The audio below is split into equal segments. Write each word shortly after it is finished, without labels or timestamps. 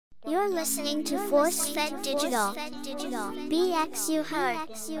You're listening to Force Fed Digital. BX you heard.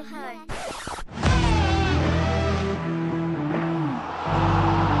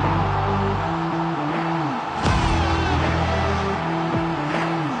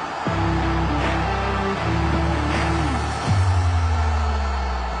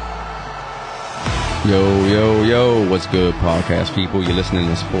 Yo, what's good, podcast people? You're listening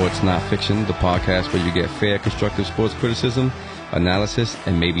to Sports Not Fiction, the podcast where you get fair, constructive sports criticism, analysis,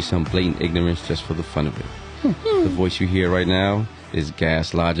 and maybe some blatant ignorance just for the fun of it. The voice you hear right now is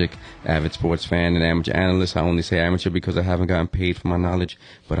Gas Logic, avid sports fan and amateur analyst. I only say amateur because I haven't gotten paid for my knowledge,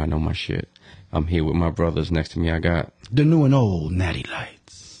 but I know my shit. I'm here with my brothers. Next to me, I got the new and old Natty Lights.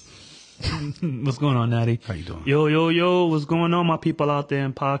 What's going on, Natty? How you doing? Yo, what's going on, my people out there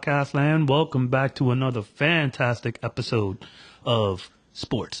in podcast land? Welcome back to another fantastic episode of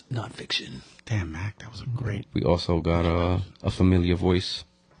Sports Not Fiction. Damn, Mac, that was a great. We also got a familiar voice.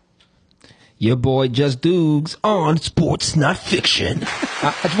 Your boy Just Dukes on Sports Not Fiction.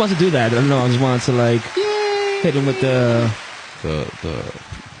 I just wanted to do that. I don't know. I just wanted to hit him with the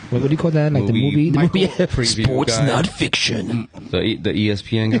what do you call that? Like movie, the movie Sports guy. Not Fiction. The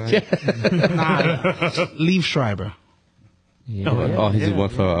ESPN guy. Liev Schreiber. Yeah. He's the one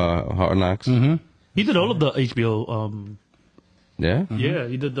for Hard Knocks. Mm-hmm. He did all of the HBO. Yeah. Yeah,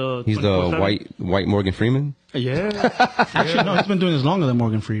 he did the. He's the white Morgan Freeman. Yeah. Actually, no, he's been doing this longer than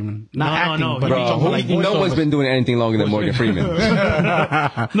Morgan Freeman. Not acting, no, but no one's been doing anything longer than Morgan Freeman.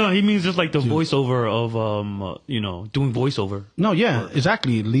 No, he means just like the voiceover of doing voiceover. No, yeah,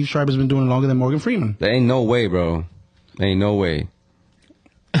 exactly. Liev Schreiber's been doing it longer than Morgan Freeman. There ain't no way, bro. There ain't no way.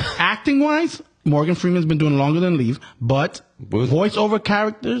 Acting wise, Morgan Freeman's been doing it longer than Liev, but voiceover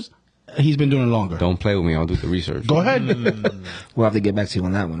characters, he's been doing it longer. Don't play with me. I'll do the research. Go ahead. We'll have to get back to you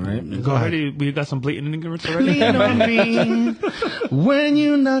on that one, right? Go ahead. We got some blatant ignorance already. Lean on me when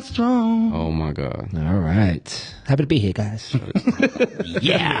you're not strong. Oh my God. All right. Happy to be here, guys.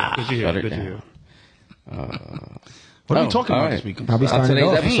 Yeah. Good to hear. Shut it Good to down. hear. What are we talking about right. this week? Probably On starting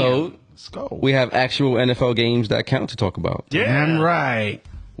today's off. episode, Let's go. we have actual NFL games that count to talk about. Yeah. Damn right.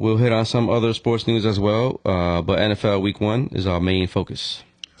 We'll hit on some other sports news as well, but NFL Week 1 is our main focus.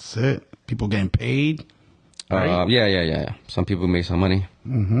 That's it. People getting paid. Right? Yeah. Some people made some money.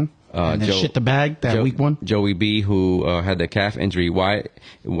 Mm-hmm. And then shit the bag week one. Joey B, who had the calf injury. Why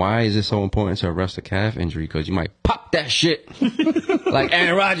is it so important to arrest a calf injury? Because you might pop that shit like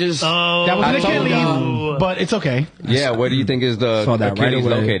Aaron Rodgers. Oh, that was an told Achilles, but it's okay. Yeah, where do you think is the Achilles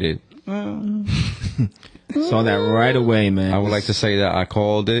located? Saw that right away, man. I would like to say that I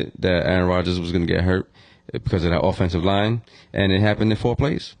called it, that Aaron Rodgers was going to get hurt because of that offensive line, and it happened in 4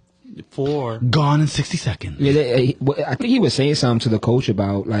 plays. 4. Gone in 60 seconds. Yeah, I think he was saying something to the coach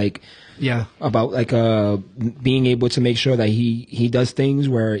about being able to make sure that he does things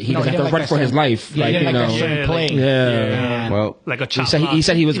where he doesn't have to run for his life. Well, like a chop he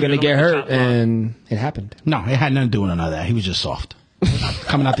said he was going to get hurt, and it happened. No, it had nothing to do with none of that. He was just soft.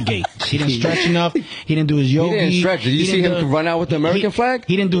 Coming out the gate. He didn't stretch enough. He didn't do his yogi. he didn't stretch. Did you see him run out with the American flag?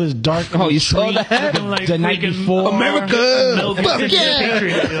 He didn't do his dark. Oh, you saw that? The night before. America! Mel Gibson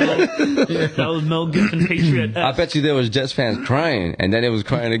Patriot, yo. That was Mel Gibson Patriot. I bet you there was Jets fans crying, and then it was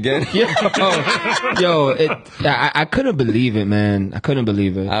crying again. I couldn't believe it, man. I couldn't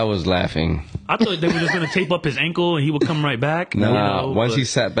believe it. I was laughing. I thought they were just going to tape up his ankle and he would come right back. Once he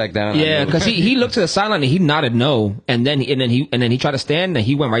sat back down. Yeah, because he looked to the sideline and he nodded no, and then he tried to stand and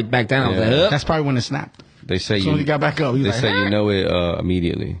he went right back down. I was like, that's probably when it snapped. They say as soon as he got back up, he was you know it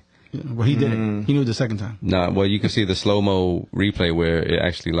immediately. Well, he did it. He knew it the second time. Well, you can see the slow-mo replay where it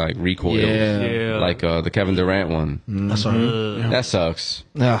actually recoiled. Yeah. Like the Kevin Durant one. That's all right. That sucks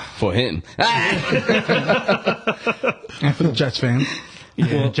for him. And for the Jets fans.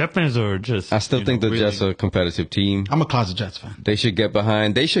 Yeah, Jet fans are just. I still think the Jets are a competitive team. I'm a closet Jets fan. They should get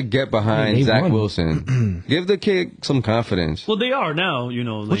behind. Zach Wilson. Give the kid some confidence. Well, they are now.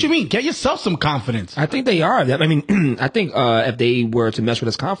 What you mean? Get yourself some confidence. I think they are. I mean, I think if they were to mess with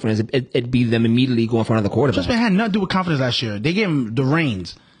his confidence, it'd be them immediately going for another quarterback. Jets had nothing to do with confidence last year. They gave him the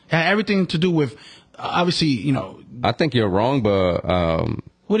reins. It had everything to do with, obviously, I think you're wrong, but.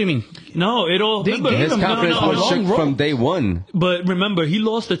 What do you mean? No, it all. His confidence was shook from day one. But remember, he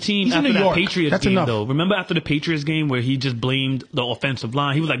lost the team after that Patriots game, though. Remember after the Patriots game where he just blamed the offensive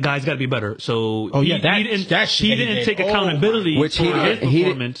line? He was like, "Guys, got to be better." So he didn't take accountability for his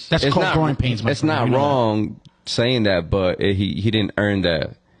performance. That's called growing pains. It's not wrong saying that, but he didn't earn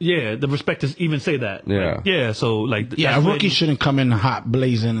that. Yeah, the respect to even say that. Yeah. So a rookie shouldn't come in hot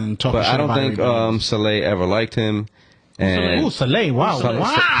blazing and talk. But shit I don't think Saleh ever liked him. Ooh, Saleh, wow.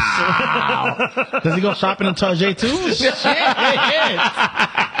 Does he go shopping in Tarjay too? Shit.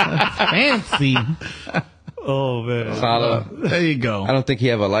 Fancy. Oh man. Salah. There you go. I don't think he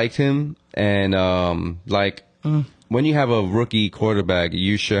ever liked him. And when you have a rookie quarterback,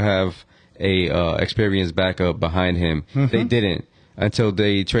 you should have a experienced backup behind him. They didn't until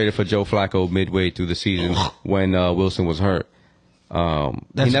they traded for Joe Flacco midway through the season when Wilson was hurt.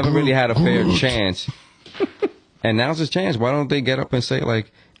 He never really had a fair chance. And now's his chance. Why don't they get up and say,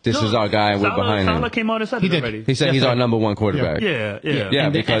 like, this is our guy and we're behind him? Salah came out and said it already. He said he's our number one quarterback. Yeah,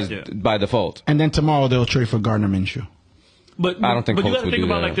 because by default. And then tomorrow they'll trade for Gardner Minshew. But I don't think. But you got to think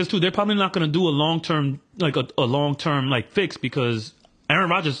about that. like this too. They're probably not going to do a long term fix because Aaron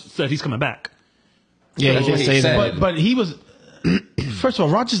Rodgers said he's coming back. Yeah, That's he what did he say said. that. But he was. First of all,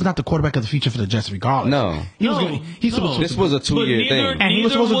 Rodgers is not the quarterback of the future for the Jets, regardless. No. He's supposed to. This was a 2-year thing. And he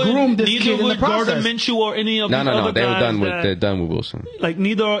was supposed to groom this kid in the process. Gardner Minshew or any of these other No. guys. They're done with Wilson. Like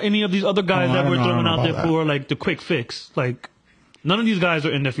neither are any of these other guys I that don't were know thrown out there about for like the quick fix. Like none of these guys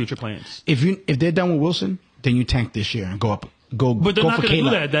are in their future plans. If they're done with Wilson, then you tank this year and go up. But they're go not for going to do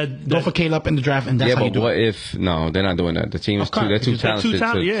Caleb. that. Go for Caleb in the draft, and that's how you but do what it. if? No, they're not doing that. The team is Okay. they're too They're talented to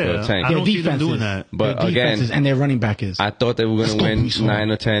tank. I don't see them defenses. doing that. But Their again, defenses and their running back is. I thought they were going to win Let's go,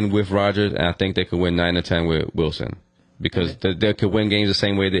 9 or 10 with Rodgers, and I think they could win 9 or 10 with Wilson because they could win games the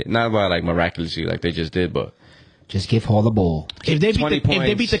same way. Not by like miraculously like they just did, but Just give Hall the ball. If they 20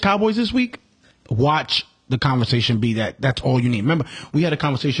 beat the Cowboys this week, watch the conversation be that's all you need. Remember, we had a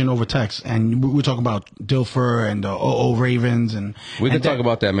conversation over text, and we were talking about Dilfer and the Ravens, and we can and talk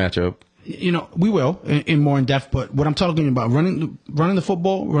about that matchup. You know, we will in more in depth. But what I'm talking about, running the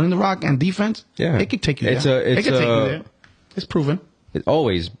football, running the rock, and defense, it could take you there. It could take you there. It's proven. It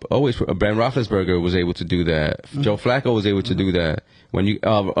always. Ben Roethlisberger was able to do that. Joe Flacco was able to do that. When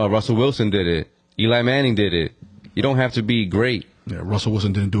Russell Wilson did it, Eli Manning did it. You don't have to be great. Yeah, Russell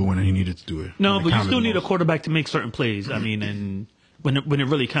Wilson didn't do it when he needed to do it. No, but you still need a quarterback to make certain plays. I mean, and when it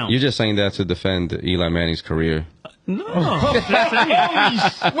really counts. You're just saying that to defend Eli Manning's career. No, what's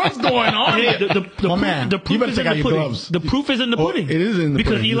going on here? The proof is in the pudding. The proof is in the pudding. It is in the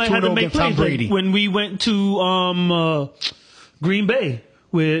because pudding. Eli had to make plays. Brady. Like when we went to Green Bay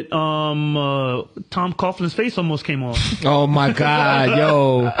with Tom Coughlin's face almost came off. Oh my God,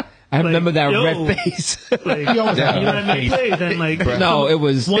 yo. I remember that red face. Eli made plays and no, it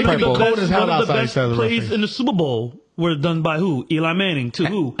was one purple. of the best plays in the Super Bowl were done by who? Eli Manning to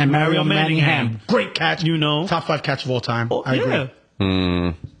who? And Mario Manningham. Great catch. You know, top 5 catch of all time. Oh, I agree.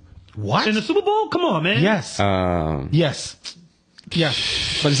 What in the Super Bowl? Come on, man. Yes. But he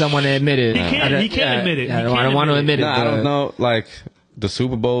doesn't want to admit it. He can't admit it. I don't want to admit it. No, I don't know. Like the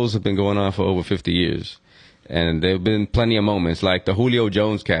Super Bowls have been going on for over 50 years. And there have been plenty of moments, like the Julio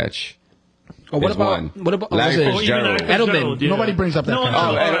Jones catch. What about Larry Fitzgerald? Edelman? Yeah. Nobody brings up that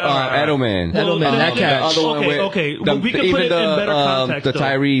catch. Edelman. That catch. Okay. We can put it in better context. The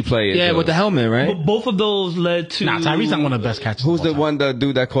Tyree play. Yeah, with the helmet, right? But both of those led to. Nah, Tyree's not one of the best catches. Who's the one that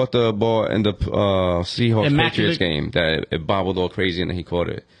dude that caught the ball in the Seahawks Patriots game that it bobbled all crazy and then he caught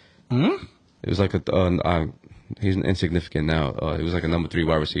it? It was like he's insignificant now. It was like a number 3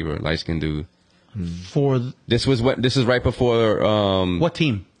 wide receiver, light skinned dude. This is right before what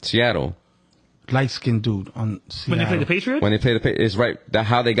team? Seattle. Light skinned dude on Seattle. When they played the Patriots? When they played the Patriots, it's right.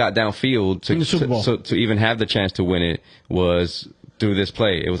 How they got downfield in the Super Bowl. to even have the chance to win it was through this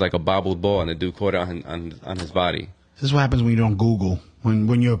play. It was like a bobbled ball, and the dude caught it on his body. This is what happens when you don't Google.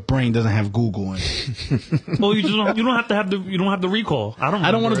 When your brain doesn't have Google in it. Well, you don't have to have the recall. I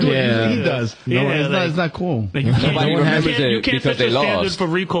don't want to do it. He does. It's not cool. Nobody remembers it because they lost. Standard for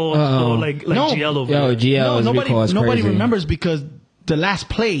recall like GL over there. GL nobody remembers because the last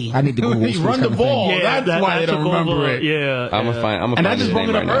play. I need to Google. He run the ball. Yeah, that's why they don't remember it. Yeah, I'm gonna find. And I just brought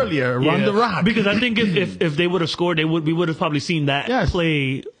it up earlier. Run the rock. Because I think if they would have scored, we would have probably seen that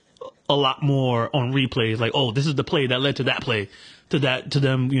play a lot more on replays. Like, oh, this is the play that led to that play. To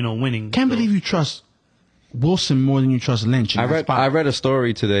them, winning. Can't believe you trust Wilson more than you trust Lynch. I read a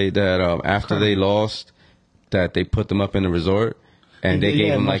story today that after they lost, that they put them up in a resort and they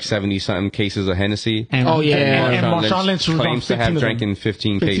gave them like 70-something cases of Hennessy. And Marshawn Lynch claims to have drank in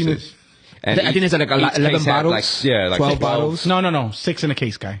 15 cases. And I think it's like 11 bottles. Like 12 bottles. No, 6 in a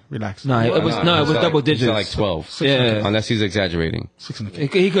case, guy. Relax. No, it was double digits. Like 12. Yeah, unless he's exaggerating. 6 in a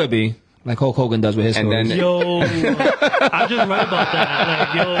case. He could be. Like Hulk Hogan does with his stories. I just read about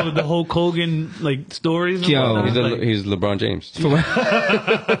that. Like, the Hulk Hogan stories. He's LeBron James. He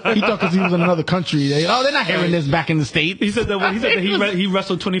thought because he was in another country. They're not hearing this back in the States. He said that he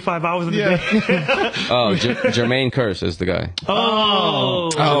wrestled 25 hours in a day. Jermaine Curse is the guy.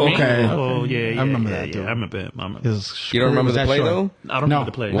 Oh, okay. Oh, yeah. I remember that. Yeah, I remember him. You don't remember the play though? I don't remember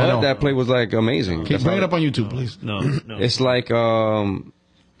the play. What? That play was like amazing. Bring it up on YouTube, please. No. It's like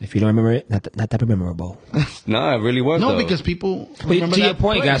If you don't remember it, not that memorable. No, it really was. No, though. because people. But to your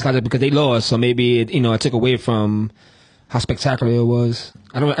point, guys, like because they lost, so maybe it took away from how spectacular it was.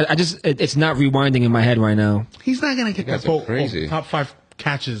 It's not rewinding in my head right now. He's not gonna get that vote crazy. top 5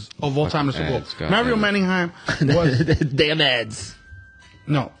 catches of all time in the Super Bowl. God Mario damn Manningham was Damn ads.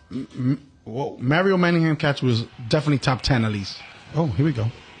 no. Well, Mario Manningham catch was definitely top 10 at least. Oh, here we go.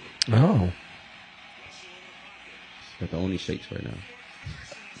 Oh. Got the only shakes right now.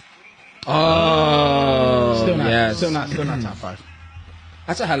 Oh. Still not. Yes. Still not top 5.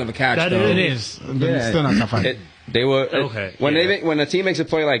 That's a hell of a catch. That though. is. It is. Yeah. Still not top 5. They were Okay, when yeah. when a team makes a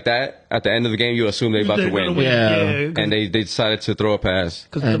play like that at the end of the game, you assume they're about to win. Yeah. And they decided to throw a pass.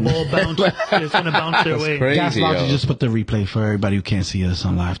 Because the ball it's going to bounce their way. Crazy, Gas Lounge yo. just put the replay for everybody who can't see us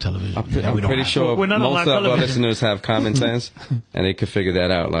on live television. I'm that we don't pretty have. sure We're not on most live of our television. listeners have common sense, and they could figure that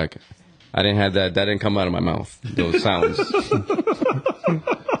out. Like, I didn't have that. That didn't come out of my mouth. Those sounds.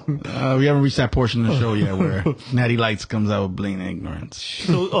 We haven't reached that portion of the show yet where Natty Lights comes out with blatant ignorance.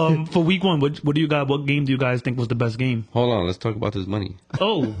 So for week 1, what do you guys? What game do you guys think was the best game? Hold on, let's talk about this money.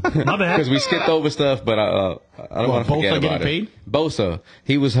 Oh, my bad. Because we skipped over stuff, but I don't want to forget Bosa about getting it. paid? Bosa,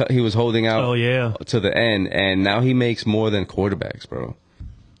 he was holding out. Oh, yeah. To the end, and now he makes more than quarterbacks, bro.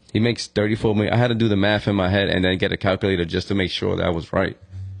 He makes $34 million. I had to do the math in my head and then get a calculator just to make sure that I was right.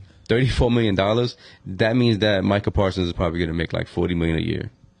 $34 million. That means that Micah Parsons is probably going to make like $40 million a year.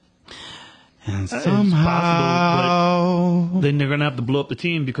 And It's somehow, possible, but then they're going to have to blow up the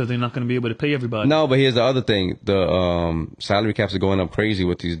team because they're not going to be able to pay everybody. No, but here's the other thing: the salary caps are going up crazy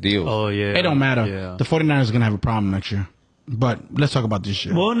with these deals. Oh, yeah. it don't matter. Yeah. The 49ers are going to have a problem next year. But let's talk about this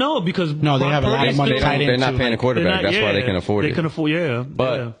year. Well, no, because No, they have a lot of money tied They're into not paying a like, quarterback. That's why they can afford They it. can afford, yeah.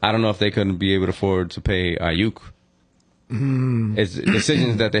 But yeah. I don't know if they couldn't be able to afford to pay Ayuk. It's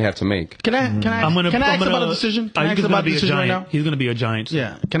decisions that they have to make. Can I ask about a decision? Can I Ayuk ask is about gonna a be a decision right giant. now? He's going to be a giant.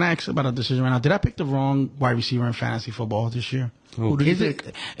 Yeah. Can I ask about a decision right now? Did I pick the wrong wide receiver in fantasy football this year? Who did you Is pick?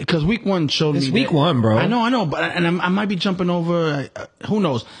 it because week 1 showed It's me week that- 1, bro. I know, but I might be jumping over. Who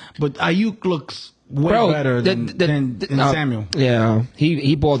knows? But Ayuk looks way better than Samuel. Yeah,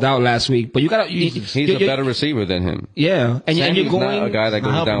 he balled out last week, but you got to. He's a better receiver than him. Yeah, and you're Samuel's going not a guy that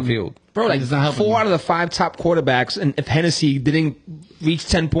goes Not helping downfield. bro. Like He's not helping 4 me. out of the 5 top quarterbacks, and if Hennessy didn't reach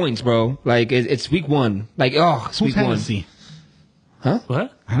 10 points, bro, like it's week 1. Like it's Who's week 1. Hennessy?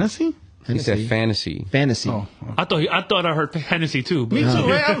 What? Hennessy? He said fantasy. Fantasy. Oh, I thought I heard Hennessy too. But me too.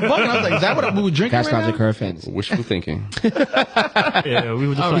 Right? I was bugging. I was like, is that what we were drinking That's right logic now? curve fantasy. Wishful thinking. Yeah, we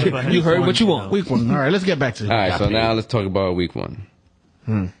were just talking about You Hennessy. heard what you want. Week 1. All right, let's get back to it. All right, so now let's talk about week 1.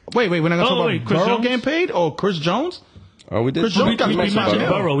 Wait, we're not going to talk wait, about Chris Burrow Jones? getting paid or Chris Jones? Oh, we did. Chris Jones got we We mentioned mentioned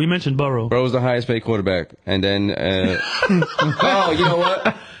Burrow. Burrow. We mentioned Burrow. Burrow's the highest paid quarterback, and then oh, you know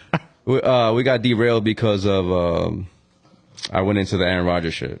what? We got derailed because of I went into the Aaron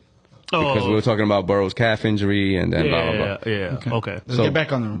Rodgers shit because we were talking about Burrow's calf injury and then blah blah blah. Yeah. Okay. Let's So- get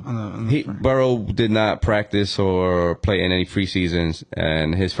back on the Burrow did not practice or play in any preseasons,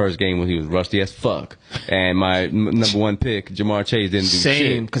 and his first game he was rusty as fuck. And my number 1 pick, Jamar Chase, didn't do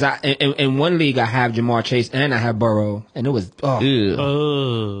Same, shit. because in one league I have Jamar Chase and I have Burrow, and it was Ugh.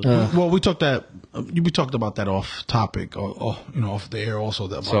 Well, we talked about that off topic or off the air also.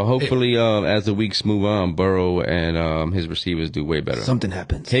 So hopefully, as the weeks move on, Burrow and his receivers do way better. something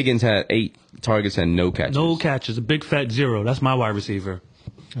happens. Higgins had 8 targets and no catches. No catches. A big fat 0. That's my wide receiver.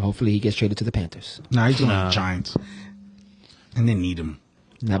 Hopefully he gets traded to the Panthers. Nah, he's going to the Giants, and they need him.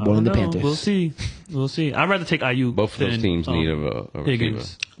 Not bowling the No, Panthers. We'll see. I'd rather take Ayuk. Both of those than, teams need a receiver.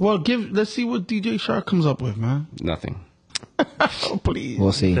 Higgins. Well, let's see what DJ Shark comes up with, man. Nothing. Oh, please.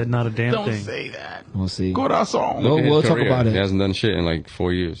 We'll see. Said not a damn Don't thing. say that. We'll see. Go to our song. Well, Look at his we'll talk career. about it. He hasn't done shit in like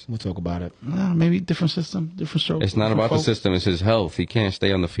 4 years. We'll talk about it. Maybe different system, different stroke. It's not different about the folk. system. It's his health. He can't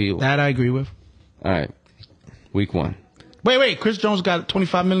stay on the field. That I agree with. All right. Week 1. Wait. Chris Jones got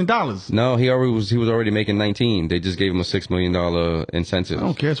 $25 million. No, he was already making 19. They just gave him a $6 million incentive. I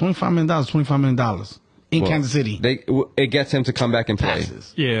don't care. $25 million, $25 million in Well, Kansas City. It gets him to come back and play.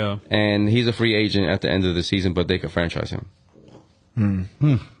 Passes. Yeah. And he's a free agent at the end of the season, but they could franchise him.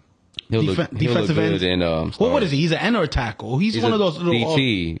 He'll look Defensive good end. in. What is he? He's an end or a tackle? He's one a of those little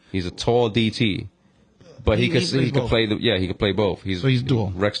DT. He's a tall DT, but he plays could both. play he could play both. So he's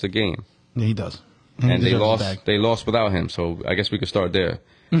dual. He wrecks the game, Yeah, he does. and he they deserves his bag. lost without him. So I guess we could start there.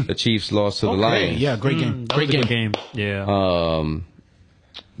 The Chiefs lost to the Okay, Lions. yeah, great game. That was Great a game. good game. Yeah.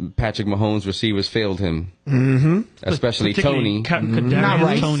 Patrick Mahomes' receivers failed him, especially Tony, Not Kadarius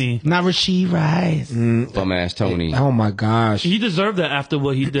Rice. Tony. Not Rasheed Rice. bum ass Tony. Oh my gosh. He deserved that after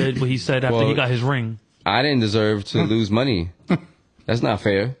what he did, what he said after Well, he got his ring. I didn't deserve to lose money. That's not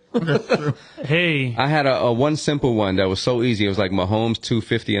fair. Hey. I had a one simple one that was so easy. It was like Mahomes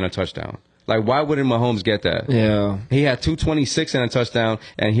 250 and a touchdown. Like, why wouldn't Mahomes get that? Yeah. He had 226 and a touchdown,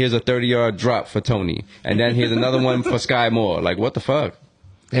 and here's a 30-yard drop for Tony. And then here's another one for Sky Moore. Like, what the fuck?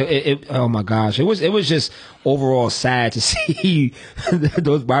 Oh my gosh, it was just overall sad to see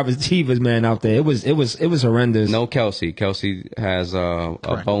those wide receivers, man, out there. It was horrendous. No Kelsey. Kelsey has a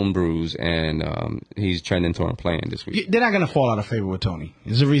bone bruise, and he's trending toward playing this week. They're not going to fall out of favor with Tony.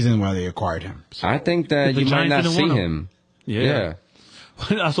 There's a reason why they acquired him. So. I think that you might not see him. Yeah.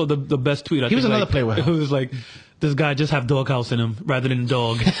 I saw the best tweet. He was another player with him. It was like, this guy just have doghouse in him rather than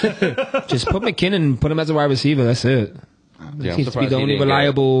dog. Just put McKinnon, put him as a wide receiver. That's it. Yeah, seems to be the only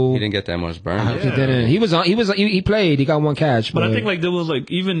reliable. He didn't get that much burn. He didn't. He played. He got one catch. But I think there was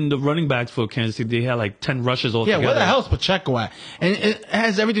even the running backs for Kansas City. They had 10 rushes altogether. Yeah, where the hell's Pacheco at? And it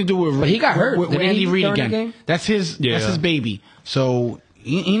has everything to do with. But he got hurt. With Andy Reid again. Game? That's his baby. So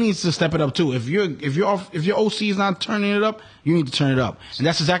he needs to step it up too. If your OC is not turning it up, you need to turn it up. And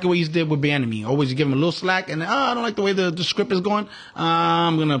that's exactly what he did with Bieniemy. Always you give him a little slack, and I don't like the way the script is going.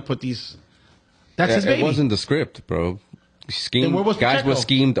 I'm gonna put these. That's his baby. It wasn't the script, bro. Guys were Pacheco?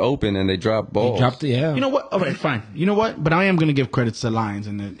 schemed open and they dropped balls. Yeah. You know what? All right, fine. You know what? But I am going to give credit to the Lions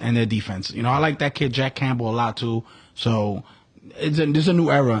and their defense. I like that kid Jack Campbell a lot too. So there's a new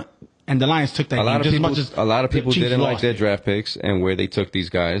era, and the Lions took that. A lot of people Chiefs didn't like lost their draft picks and where they took these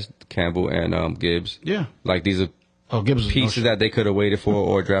guys, Campbell and Gibbs. Yeah, like these are Gibbs pieces that they could have waited for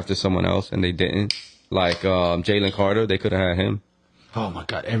or drafted someone else, and they didn't. Like Jalen Carter, they could have had him. Oh my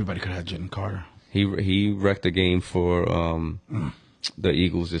God, everybody could have had Jalen Carter. He wrecked the game for the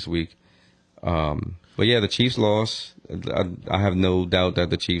Eagles this week. But yeah, the Chiefs lost. I have no doubt that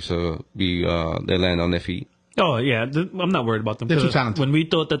the Chiefs they land on their feet. Oh yeah, I'm not worried about them. They're too talented. When we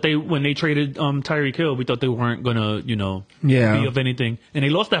thought that when they traded Tyreek Hill, we thought they weren't gonna be of anything, and they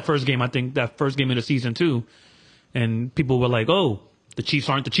lost that first game. I think that first game of the season too, and people were like, "Oh, the Chiefs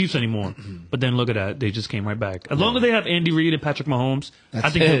aren't the Chiefs anymore." But then look at that, they just came right back. As long as they have Andy Reid and Patrick Mahomes, I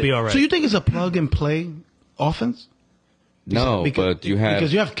think they'll be all right. So you think it's a plug and play offense? No, but you have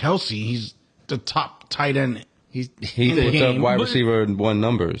because you have Kelsey. He's the top tight end. He puts up wide receiver one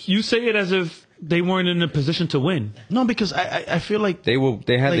numbers. You say it as if they weren't in a position to win. No, because I feel like they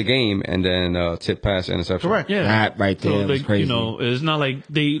had the game and then tip pass interception. Correct. Yeah, that right there was crazy. It's not like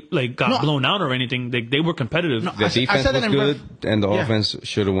they got blown out or anything. They were competitive. No, the defense was good, and the offense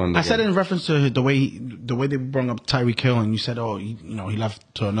should have won. I said it in reference to the way they brought up Tyreek Hill, and you said, he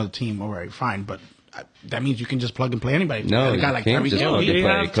left to another team. All right, fine, but that means you can just plug and play anybody. No, a guy like can't just plug and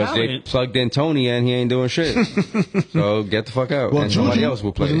play because they plugged in Tony and he ain't doing shit. So get the fuck out. Well, and Juju somebody else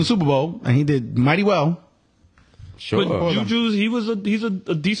will play. was in the Super Bowl and he did mighty well. Sure, but Juju's he's a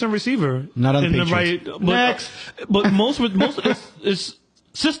decent receiver. Not on the Patriots. Next, but most is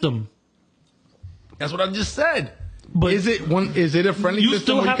system. That's what I just said. But is it a friendly you system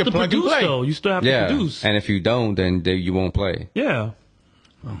still where have you can to plug produce, and play? though. You still have to produce. And if you don't, then you won't play. Yeah.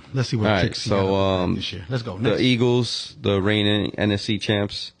 Well, let's see what kicks this year. Let's go. Next. The Eagles, the reigning NFC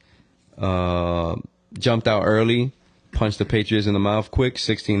champs, jumped out early, punched the Patriots in the mouth quick,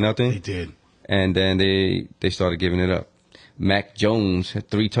 16-0. They did. And then they started giving it up. Mac Jones had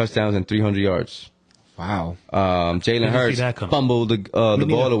 3 touchdowns and 300 yards. Wow. Jalen Hurts fumbled the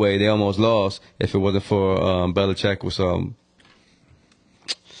ball away. They almost lost if it wasn't for Belichick with some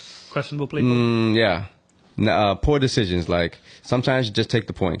questionable play. Yeah. Poor decisions. Like sometimes you just take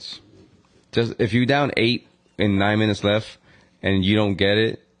the points. Just if you're down 8 and 9 minutes left and you don't get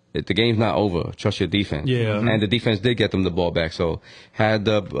it, the game's not over. Trust your defense. Yeah. And the defense did get them the ball back. So had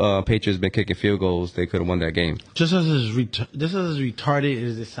the Patriots been kicking field goals, they could have won that game. Just as retarded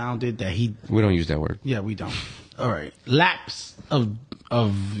as it sounded that we don't use that word. Yeah, we don't. All right. Lapse of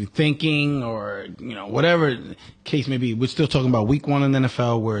thinking or, whatever case may be. We're still talking about week 1 in the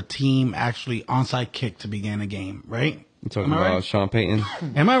NFL where a team actually onside kicked to begin a game, right? You talking about right? Sean Payton?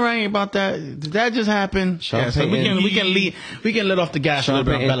 Am I right about that? Did that just happen? Sean so Payton. we can let off the gas. Sean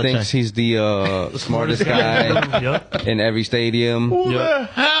Payton thinks he's the smartest guy in every stadium. Who the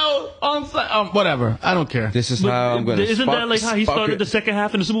hell onside? Whatever. I don't care. This is how I'm going to. Isn't that like how he started the second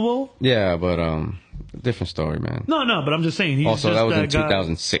half in the Super Bowl? Yeah, but different story, man. No, but I'm just saying. He's also, just that was in guy.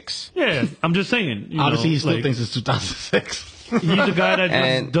 2006. Yeah, I'm just saying. Obviously, he still thinks it's 2006. He's a guy that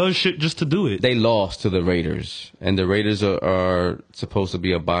just does shit just to do it. They lost to the Raiders, and the Raiders are supposed to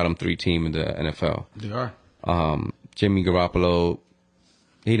be a bottom 3 team in the NFL. They are. Jimmy Garoppolo,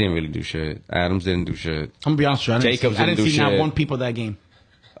 he didn't really do shit. Adams didn't do shit. I'm gonna be honest with you. I didn't see not one people that game.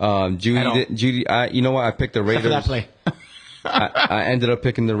 Judy, you know what? I picked the Raiders. Except for that play. I ended up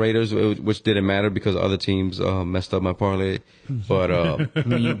picking the Raiders, which didn't matter because other teams messed up my parlay. But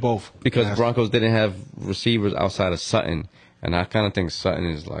you both. because Broncos didn't have receivers outside of Sutton, and I kind of think Sutton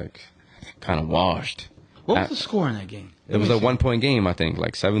is like kind of washed. What was the score in that game? It was a 1-point game, I think,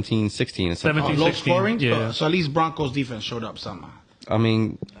 like 17-16 or something. 17-16. Low scoring? Yeah. So at least Broncos defense showed up somehow. I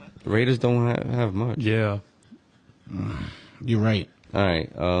mean, Raiders don't have much. Yeah. You're right. All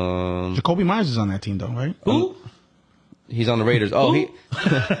right. Jacoby Myers is on that team, though, right? Who? He's on the Raiders. Oh, he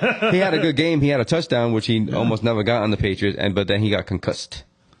had a good game. He had a touchdown, which he almost never got on the Patriots, but then he got concussed.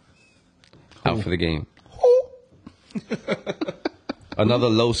 Out for the game. Another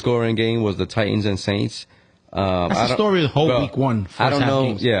low-scoring game was the Titans and Saints. That's the story of the whole week one. I don't know.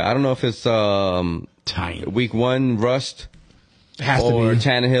 Games. Yeah, I don't know if it's week one rust It has or to be.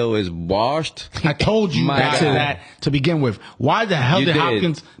 Tannehill is washed. I told you that to begin with. Why the hell You did did.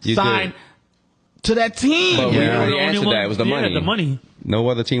 Hopkins You sign did. to that team? But we Yeah. already The only answered one- that. It was the yeah, money. the money. No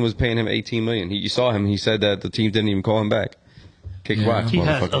other team was paying him $18 million. You saw him. He said that the team didn't even call him back. Kick rocks, He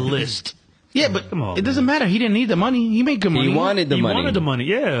has motherfucker. a list. Yeah, but Come on, it doesn't matter. He didn't need the money. He made good money. He wanted the He money. wanted the money,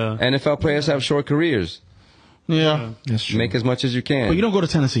 yeah. NFL players have short careers. Yeah. That's true. Make as much as you can. But you don't go to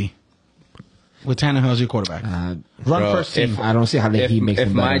Tennessee with Tannehill as your quarterback. Run Bro, first team. I don't see how he makes if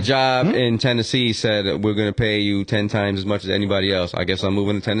them my better. job in Tennessee said we're going to pay you 10 times as much as anybody else, I guess I'm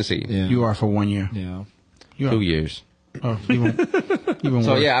moving to Tennessee. Yeah. You are for 1 year. Yeah. You are. 2 years. Oh, even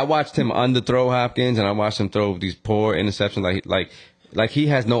So worse. yeah, I watched him underthrow Hopkins, and I watched him throw these poor interceptions, like he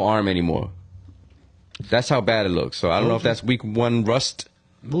has no arm anymore. That's how bad it looks. So I don't know if that's week one rust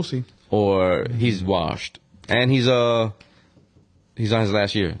We'll see. or he's washed, and he's on his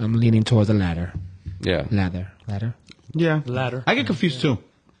last year. I'm leaning towards the latter. Yeah. Lather. Yeah. Ladder. I get confused too.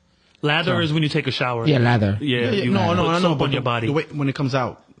 Lather is when you take a shower. Yeah, lather. Yeah, you no, put I know. soap But on your body. the way, when it comes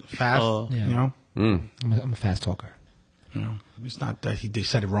out fast, Yeah. you know, I'm a fast talker. it's not that they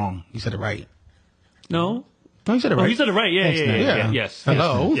said it wrong. He said it right. No? No, he said it Oh, right. he said it right. Yeah, yeah, man. yeah. Yes.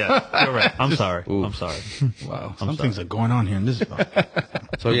 Hello? Yes, you're right. I'm sorry. I'm sorry. Wow, some things are going on here in this.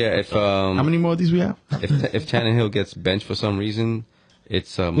 So yeah, if How many more of these we have? if Tannehill gets benched for some reason,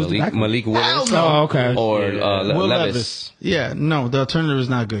 it's the Malik backup? Willis no. Oh, okay. or Will Levis. Yeah, no, the alternative is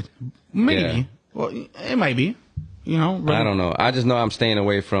not good. Maybe. Yeah. Well, it might be. You know, I don't know. I just know I'm staying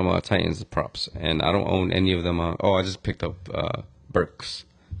away from Titans props, and I don't own any of them. I just picked up Burks.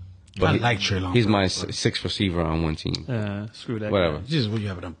 I like Trey Long. He's my sixth receiver on one team. Screw that. Whatever. Just what you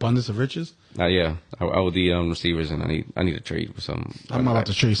have an abundance of riches. Yeah, I owe the receivers, and I need a trade with some. I'm about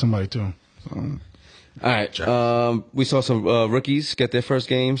to trade somebody too. So, All right. We saw some rookies get their first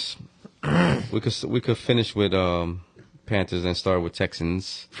games. we could finish with Panthers and start with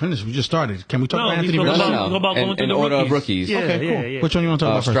Texans. finish. We just started. Can we talk No, about Anthony we Richardson? talk about going In through the order of rookies. rookies. Yeah, Okay, cool. yeah, yeah. Which one you want to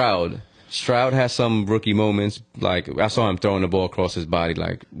talk about first? Stroud. Stroud has some rookie moments. Like I saw him throwing the ball across his body.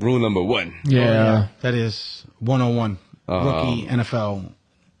 Like rule number 1. Yeah. That is 101. Rookie NFL.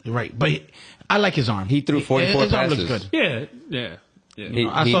 You're right. But I like his arm. He threw 44 his arm passes. looks good. Yeah.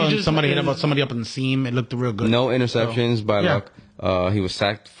 I saw just- somebody hit about somebody up in the seam. It looked real good. No interceptions by Yeah. luck. He was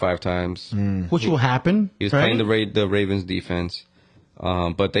sacked 5 times. Which will happen. He was right? playing the Ravens defense,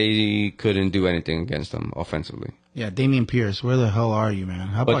 but they couldn't do anything against them offensively. Yeah, Damian Pierce. Where the hell are you, man?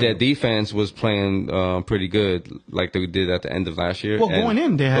 How But about their you? defense was playing pretty good, like they did at the end of last year. Well, going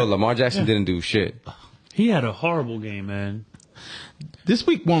in, they had- But Lamar Jackson didn't do shit. He had a horrible game, man. This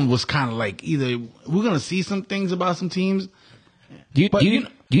week one was kind of like either we're gonna see some things about some teams. Do you But you-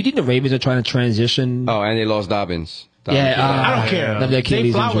 think the Ravens are trying to transition? Oh, and they lost Dobbins. yeah, I don't care. The Zay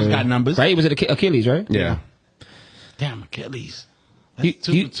Achilles Flowers injury. got numbers. Right? Was it Achilles, right? Yeah. Damn, Achilles. Do That's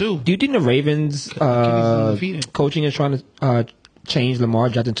you, 2 do you think the Ravens undefeated. coaching is trying to change Lamar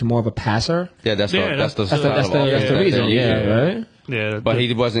Jackson to more of a passer? Yeah, that's Yeah, the That's the reason. Yeah, right. Yeah, But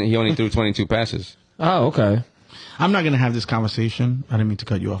he wasn't. He only threw 22 passes. Oh, okay. I'm not gonna have this conversation. I didn't mean to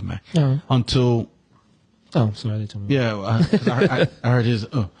cut you off, man. No. Until Oh, sorry. They told me. yeah, 'cause I heard his.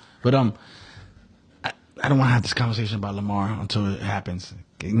 But I don't want to have this conversation about Lamar until it happens.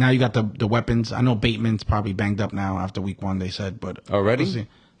 Okay, now you got the weapons. I know Bateman's probably banged up now after week 1. They said, but Already? we'll see.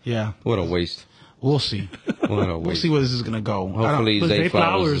 Yeah, What a waste. we'll see. What a We'll waste. see where this is gonna go. Hopefully But Zay Zay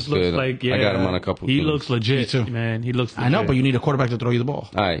Flowers Flowers is looks good. like, yeah. I got him on a couple. He teams. looks legit, Me too. man. He looks legit. I know, but you need a quarterback to throw you the ball.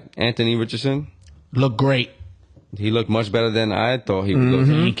 All right, Anthony Richardson. Look great. He looked much better than I thought he would look.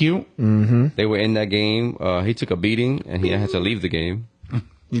 Thank you. They were in that game. He took a beating and he had to leave the game.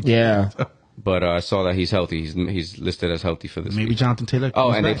 Yeah. But I saw that he's healthy. He's listed as healthy for this Maybe week. Jonathan Taylor. Oh,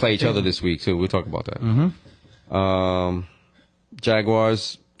 comes and they back. play each other this week too. We'll talk about that.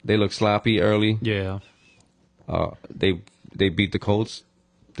 Jaguars. They look sloppy early. Yeah. They beat the Colts.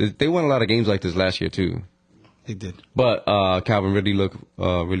 They won a lot of games like this last year too. They did. But Calvin Ridley looked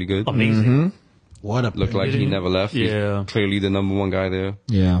really good. Amazing. What a Looked like he never left. Yeah. He's clearly the number one guy there.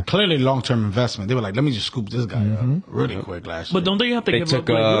 Yeah. clearly long-term investment. They were like, let me just scoop this guy up really quick last year. But don't they have to They give took, up?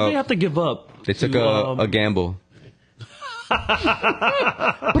 Like, don't they have to give up? They took to, a gamble.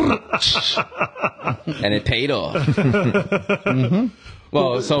 And it paid off.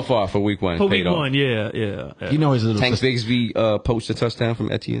 Well, so far for week one, it for paid week off. one, yeah. you know his little Tank sister. Bigsby poached a touchdown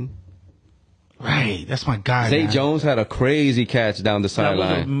from Etienne. Right, that's my guy. Zay man. Jones had a crazy catch down the That was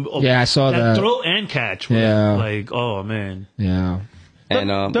sideline. Yeah, I saw that. throw and catch. Was like, oh man. Yeah.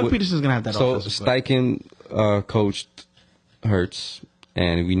 And Doug Peterson's gonna have that. So offensive play. Steichen coached Hurts,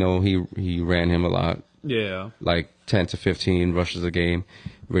 and we know he ran him a lot, Yeah. like 10 to 15 rushes a game.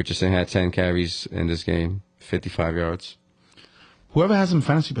 Richardson had 10 carries in this game, 55 yards. Whoever has him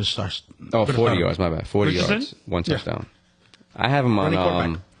fantasy but starts. Oh, 40 yards, my bad. 40 Richardson? yards, one Yeah. touchdown. I have him Running on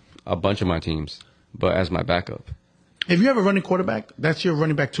quarterback. a bunch of my teams, but as my backup. If you have a running quarterback, that's your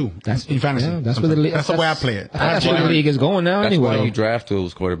running back too. That's in fantasy. Yeah, that's where the league. That's the way I play it. That's where the league is going now. That's Anyway. why you draft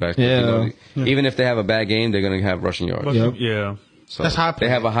those quarterbacks. Yeah. Even if they have a bad game, they're going to have rushing yards. Yep. Yeah. So That's how I play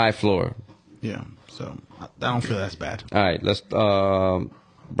they have it. a high floor. Yeah, so I don't feel that's bad. All right, let's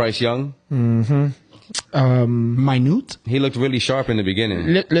Bryce Young. Minute. He looked really sharp in the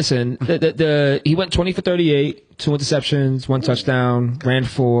beginning. Listen, he went 20 for 38, 2 interceptions, 1 touchdown, ran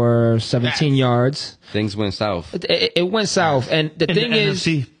for 17 yards. Things went south. It went south, and the In thing the is,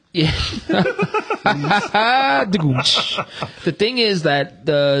 NFC. yeah. The thing is that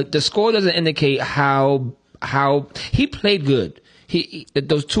the score doesn't indicate how he played good.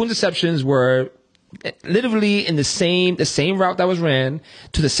 Those 2 interceptions were literally in the same route that was ran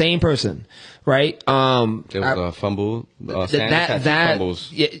to the same person, right? There was a fumble. Sanders had 2 fumbles.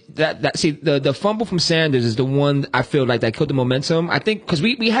 Yeah, see the fumble from Sanders is the one I feel like that killed the momentum. I think because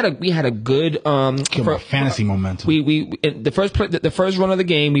we had a good Kill my fantasy momentum. we in the first run of the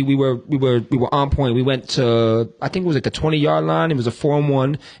game we were on point. We went to I think it was like the 20-yard line. It was a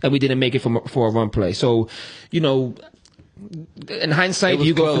 4-on-1, and we didn't make it for a run play. So, you know, in hindsight, It was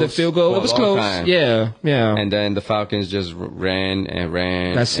you go for the close field goal. for a It was long close. time. Yeah. And then the Falcons just ran and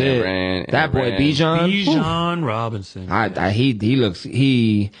ran. That's and it. Ran and That boy ran. Bijan. Bijan Robinson. He looks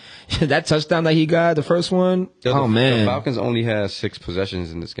that touchdown that he got, the first one. Yo, Oh the man. Falcons only had 6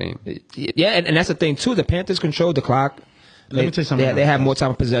 possessions in this game. Yeah, and that's the thing too. The Panthers controlled the clock. Let me tell you something. They have more time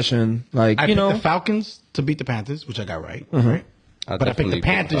of possession. Like I you picked know, the Falcons to beat the Panthers, which I got right. Mm-hmm. Right. But I picked the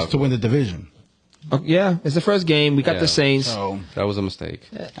Panthers to win the division. yeah, it's the first game. We got Yeah. the Saints. So That was a mistake.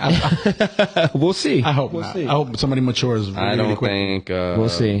 We'll see. I hope we'll not. see. I hope somebody matures really, I really don't quick. think. We'll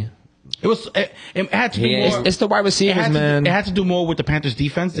see. It had to do He more. ain't- It's the wide It receivers, had, man. it had to do more with the Panthers'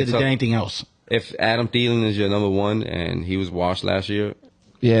 defense than it It's did a- anything else. If Adam Thielen is your number 1 and he was washed last year,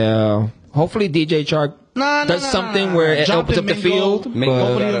 Yeah. Hopefully DJ Chark does something where it opens up the field. Mingo but-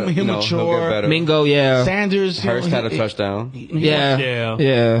 Hopefully gotta- he'll he'll mature. get better. Mingo, yeah. Sanders, Hurst had a touchdown.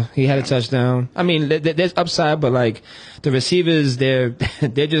 Yeah. He had a touchdown. I mean, there's upside, but like the receivers, they're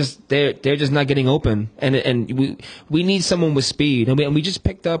just not getting open, and we need someone with speed, and we just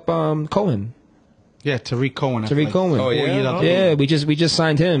picked up Cohen. Yeah, Tariq Cohen. Tariq Cohen. Oh, yeah? 4 years out. Yeah, we just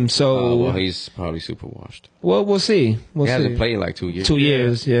signed him. So Well, he's probably super washed. we'll see. We'll He see. hasn't played in like 2 years. 2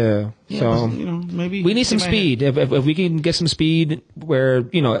 years, yeah. Yeah, So but, maybe we need some he might speed. If we can get some speed, where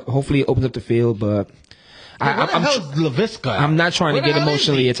hopefully it opens up the field, but. Where the I'm hell's LaVisca? I'm not trying Where to the get hell is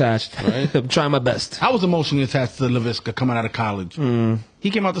emotionally he? attached. I'm trying my best. I was emotionally attached to LaVisca coming out of college.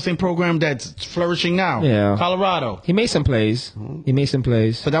 He came out the same program that's flourishing now. Yeah. Colorado. He made some plays. But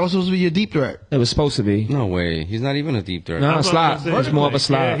But that was supposed to be your deep threat. it was supposed to be. No way. He's not even a deep threat. No, a slot. Vertical. It's more of a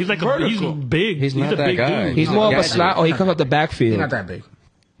slot. Yeah, he's like he's big. He's not a that big guy. dude. He's No, more of a gadget. slot, or he comes out the backfield. He's not that big.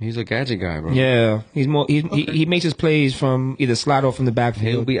 He's a gadget guy, bro. Yeah, he's more. He makes his plays from either slot or from the He'll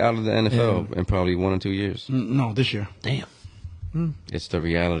backfield. be out of the NFL in probably 1 or 2 years. No, this year. Damn. It's the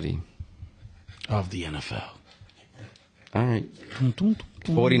reality. Of the NFL. All right.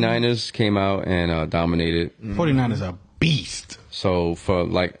 49ers came out and dominated. 49 is a beast. So for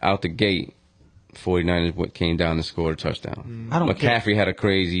like out the gate, 49ers came down and scored a touchdown. I don't McCaffrey had a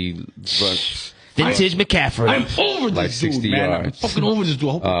crazy run. Vintage McCaffrey. I'm over Like this 60 dude, man. I'm yards. fucking over this dude.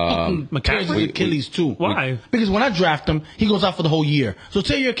 I hope he fucking tears his McCaffrey? Achilles too. Why? Because when I draft him, he goes out for the whole year. So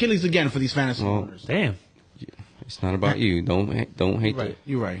tear your Achilles again for these fantasy owners. Damn. It's not about you. Don't hate Right,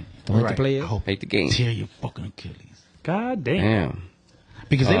 you're right. Don't hate You're the player. I hope the game. tear your fucking Achilles. God damn. Damn.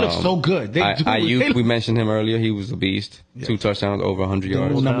 Because they look so good. They do. Ayuk, we mentioned him earlier. He was a beast. 2 touchdowns, over 100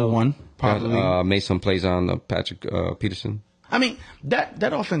 yards. number one, probably. Made some plays on Patrick Peterson. I mean, that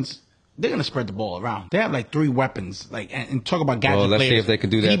offense they're gonna spread the ball around. They have like 3 weapons. Like and talk about gadget Well, let's players. see if they can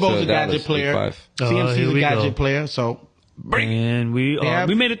do that. Debo's to a Dallas, gadget player. week 5. CMC's a gadget go. player. So And we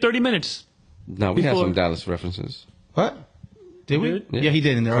made it 30 minutes. No, we had Before- some Dallas references. what? Did we? did? Yeah, he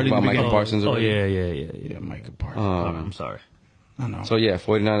did in the Talk early about beginning. Michael Parsons Oh already. yeah. Yeah, Michael Parsons. I'm sorry. I know. So yeah,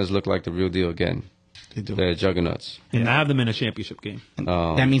 49ers look like the real deal again. They do. They're juggernauts. And I have them in a championship game.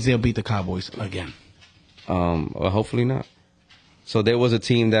 That means they'll beat the Cowboys again. Well, hopefully not. So there was a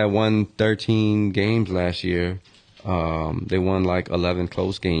team that won 13 games last year. They won like 11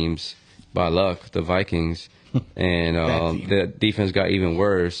 close games by luck, the Vikings. And the defense got even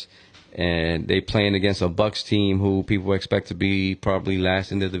worse. And they playing against a Bucs team who people expect to be probably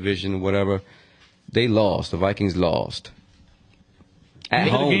last in the division or whatever. They lost. The Vikings lost. At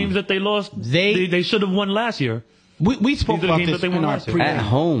These are the home. games that they lost. They- They should have won last year. We spoke These are the about games this that they in won our last year. preview. At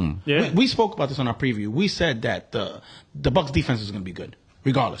home. Yeah. We spoke about this on our preview. We said that the Bucs defense is going to be good,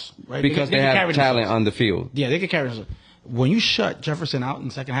 regardless, right? Because they can have carry talent themselves. on the field. Yeah, they can carry themselves. When you shut Jefferson out in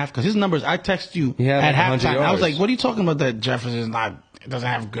the second half, because his numbers, I text you He had at like 100 halftime. I was yards. like, "What are you talking about? That Jefferson's doesn't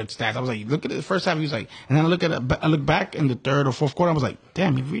have good stats." I was like, "Look at the first half." He was like, and then I look back in the third or fourth quarter. I was like,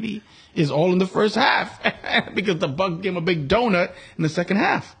 "Damn, he really is all in the first half," because the Bucs gave him a big donut in the second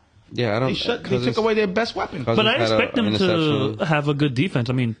half. Yeah, I don't. They took away their best weapon. Cousins But I had a expect them interception. to have a good defense.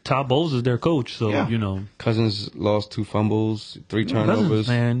 I mean, Todd Bowles is their coach, so Yeah. you know. Cousins lost 2 fumbles, 3 Cousins, turnovers.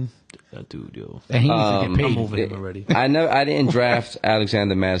 man, that dude, yo. And he needs to get I'm paid. over him already. I didn't draft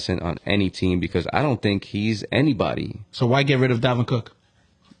Alexander Madison on any team because I don't think he's anybody. So why get rid of Dalvin Cook?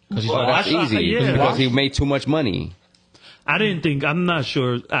 Because he's Well, That's I- easy yeah. because he made too much money. I didn't think. I'm not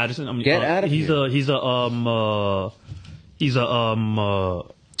sure. Addison. I mean, Get out of he's here.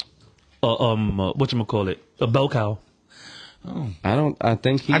 whatchamacallit? A bell cow. I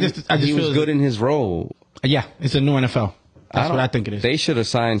think he I just he was feel- good in his role. Yeah, it's a new NFL. That's don't- what I think it is. They should have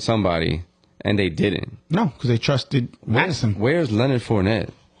signed somebody, and they didn't. No, because they trusted Madison. Where's Leonard Fournette?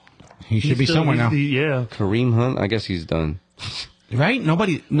 He should be somewhere now, Yeah. Kareem Hunt? I guess he's done. right?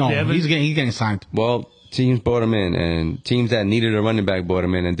 Nobody. No, They haven't- he's getting signed. Well, teams brought him in, and teams that needed a running back brought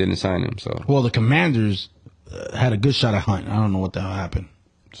him in and didn't sign him. So Well, the Commanders had a good shot at Hunt. I don't know what the hell happened.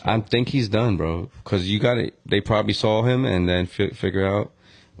 I think he's done, bro. Because you got it. They probably saw him and then figure out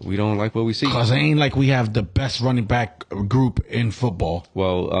we don't like what we see. Because it ain't like we have the best running back group in football.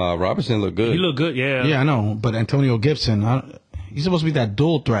 Well, Robertson looked good. He looked good. Yeah. Yeah, I know. But Antonio Gibson, he's supposed to be that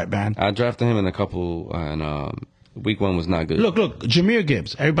dual threat, man. I drafted him in a couple, and week 1 was not good. Look, Jameer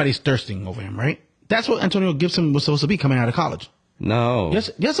Gibbs. Everybody's thirsting over him, right? That's what Antonio Gibson was supposed to be coming out of college. No. Yes,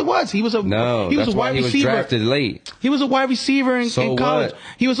 it was. He was a That's a why wide he was receiver. drafted late. He was a wide receiver in So college. what?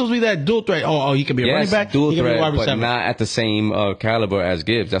 He was supposed to be that dual threat. Oh, he could be a running Yes, back. dual he could be a threat, wide but receiver. not at the same caliber as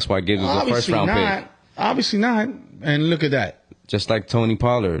Gibbs. That's why Gibbs was a first round pick. Obviously not. And look at that. Just like Tony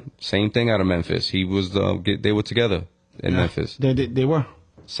Pollard, same thing out of Memphis. He was they were together in Memphis. They were.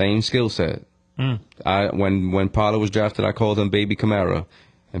 Same skill set. When Pollard was drafted, I called him Baby Camara,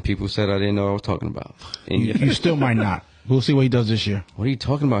 and people said I didn't know what I was talking about. And You still might not. We'll see what he does this year. what are you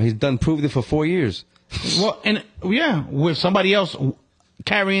talking about? He's proved it for 4 years. Well, and yeah, with somebody else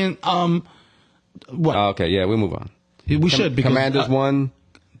carrying what Okay, yeah, we move on. we should because Commanders won.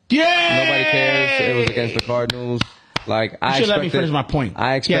 yeah, Nobody cares. It was against the Cardinals. Like I should let me expected, finish my point.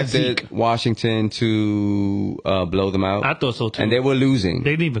 I Yeah, expected Zeke. Washington to blow them out. I thought so too. And they were losing.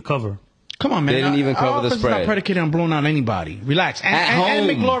 They didn't even cover. Come on, man. They didn't even cover Our the offense is spread. not predicated on blowing out anybody. Relax. And, At and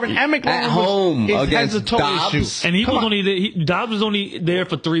home. McLaurin. At home has against a toe Dobbs. issue. And he Come was on. only Dobbs was only there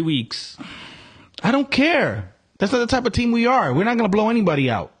for 3 weeks. I don't care. That's not the type of team we are. We're not going to blow anybody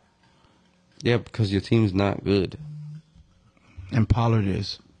out. Yeah, because your team's not good. And Pollard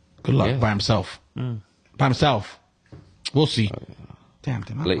is. Good luck Yeah. by himself. By himself. We'll see. Damn.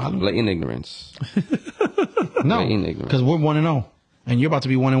 Blatant ignorance. No, blatant ignorance. because we're 1-0, and you're about to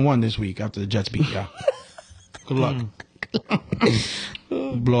be 1-1 this week after the Jets beat you. Good luck.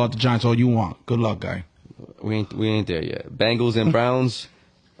 Blow out the Giants all you want. Good luck, guy. We ain't there yet. Bengals and Browns.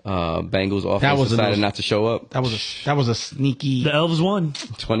 Bengals offense was a decided little- not to show up. That was a sneaky. The Elves won.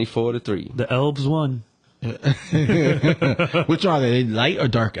 24-3. The Elves won. Which are they? Light or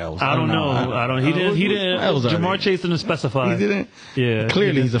dark elves? I don't know. I don't. He didn't. He didn't. Elves are Jamar they? Chase didn't specify. He didn't. Yeah.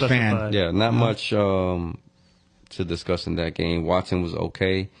 Clearly he he's a didn't fan. specify. Yeah, not much to discuss in that game. Watson was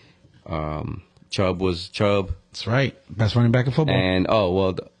okay. Chubb was Chubb. That's right. Best running back in football. And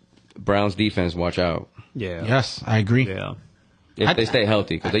the Browns defense, watch out Yeah. Yes, I agree. Yeah. if they stay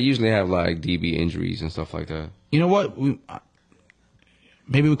healthy, because they usually have like DB injuries and stuff like that. You know what?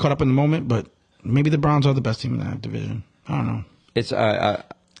 Maybe we caught up in the moment, but maybe the Browns are the best team in that division. I don't know. It's I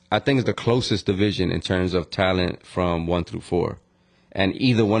think it's the closest division in terms of talent from 1 through 4. and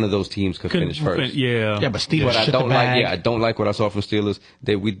either one of those teams could finish first. Yeah, but Steelers. But I don't like what I saw from Steelers.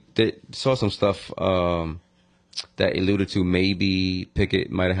 They saw some stuff that alluded to maybe Pickett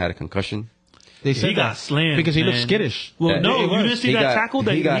might have had a concussion. They said he got slammed because he looked skittish. Well, no, you didn't see that tackle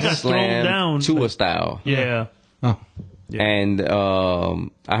that he got thrown down to a style. Yeah. Oh. Yeah. And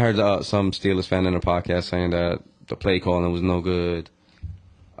I heard some Steelers fan in a podcast saying that the play calling was no good.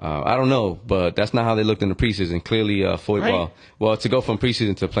 I don't know, but that's not how they looked in the preseason. Clearly, well, to go from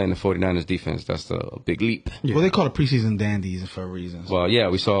preseason to playing the 49ers defense, that's a big leap. Yeah. Well, they call it preseason dandies for a reason. Well, yeah,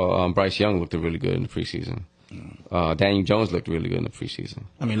 we saw Bryce Young looked really good in the preseason. Daniel Jones looked really good in the preseason.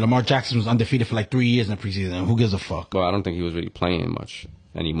 I mean, Lamar Jackson was undefeated for like 3 years in the preseason. Who gives a fuck? Well, I don't think he was really playing much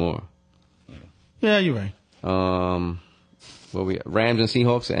anymore. Yeah, you're right. Rams and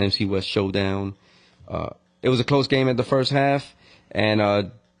Seahawks, the NFC West showdown. It was a close game at the first half, and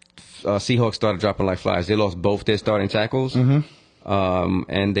Seahawks started dropping like flies. They lost both their starting tackles, and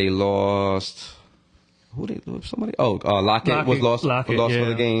they lost. Who they lose? Somebody? Lockett was lost for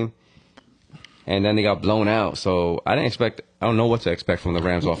the game. And then they got blown out. So I don't know what to expect from the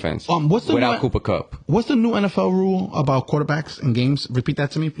Rams offense without Cooper Kupp. What's the new NFL rule about quarterbacks in games? Repeat that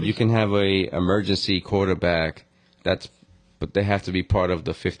to me, please. You can have a emergency quarterback but they have to be part of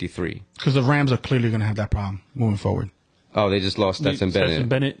the 53. Because the Rams are clearly going to have that problem moving forward. Oh, they just lost Stetson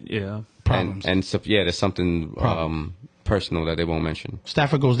Bennett. Yeah. Problems. And there's something personal that they won't mention.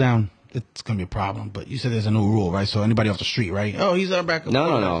 Stafford goes down. It's going to be a problem. But you said there's a new rule, right? So anybody off the street, right? Oh, he's our backup.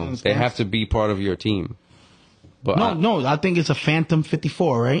 No. They have to be part of your team. But I think it's a phantom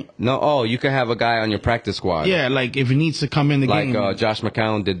 54, right? No, you can have a guy on your practice squad. Yeah, like if he needs to come in the game. Like Josh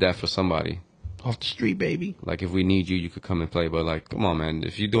McCown did that for somebody. Off the street, baby. Like, if we need you, you could come and play. But, like, come on, man.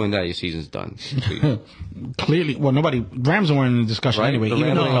 If you're doing that, your season's done. Clearly. Well, Rams weren't in the discussion anyway.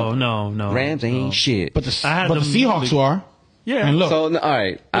 No. Rams ain't shit. But the Seahawks are. Yeah. And look. So, all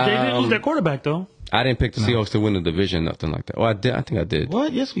right. But they didn't lose their quarterback, though. I didn't pick the Seahawks to win the division, nothing like that. Oh, I did. I think I did.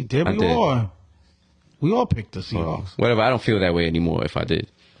 What? Yes, we did. We all picked the Seahawks. Whatever. I don't feel that way anymore if I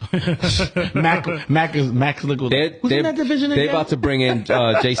did. Mac is looking. Who's in that division again? They're about to bring in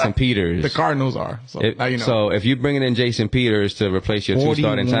Jason Peters. The Cardinals are. So, now you know. So if you're bringing in Jason Peters to replace your 2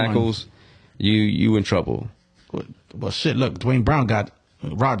 starting tackles, you in trouble. Well, shit. Look, Dwayne Brown got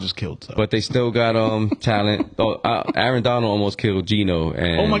Rodgers killed. So. But they still got talent. Aaron Donald almost killed Geno.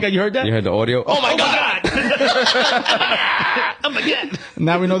 And oh my God, you heard that? You heard the audio? Oh my God! Oh my God!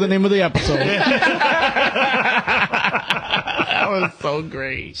 Now we know the name of the episode. That was so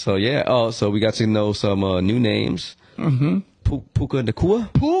great. So yeah. So we got to know some new names. Mm-hmm. Puka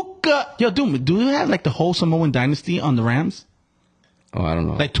Nacua. Puka. Yo, dude, do you have like the whole Samoan dynasty on the Rams? Oh, I don't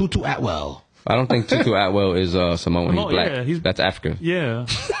know. Like Tutu Atwell. I don't think Tutu Atwell is Samoan. He's black. Yeah, that's Africa. Yeah.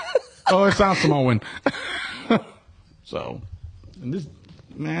 Oh, it sounds Samoan. So, this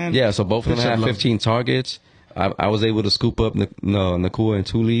man. Yeah. So both of them have 15 targets. I was able to scoop up Nacua in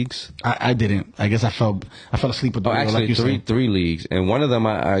 2 leagues. I didn't. I guess I fell asleep with the actually, like three leagues, and one of them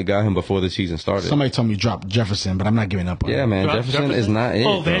I got him before the season started. Somebody told me drop Jefferson, but I'm not giving up on him. Man, Jefferson is not it.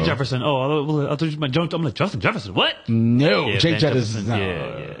 Oh, Van Jefferson. Oh, I thought you meant I'm like Justin Jefferson. What? No, yeah, Jake Jefferson. No.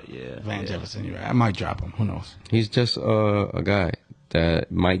 Yeah. Van Jefferson. You're right. I might drop him. Who knows? He's just a guy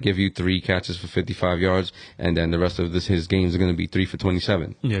that might give you 3 catches for 55 yards, and then the rest of his games are going to be 3 for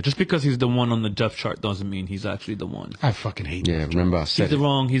 27. Yeah, just because he's the one on the depth chart doesn't mean he's actually the one. I fucking hate him. Yeah, remember I said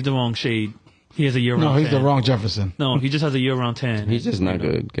he's the wrong shade. He has a year-round 10. No, he's the wrong Jefferson. No, he just has a year-round 10. He's just not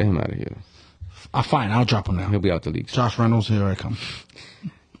good. Get him out of here. Fine, I'll drop him now. He'll be out the league. Josh Reynolds, here I come.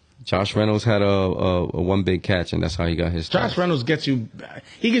 Josh Reynolds had a one big catch, and that's how he got his start. Josh Reynolds gets you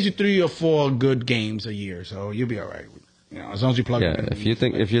 3 or 4 good games a year, so you'll be all right. As long as you plug in.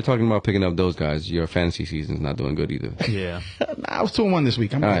 If you're talking about picking up those guys, your fantasy season's not doing good either. Yeah. I was 2-1 this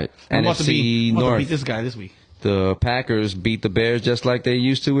week. I'm all right. I'm about to beat this guy this week. The Packers beat the Bears just like they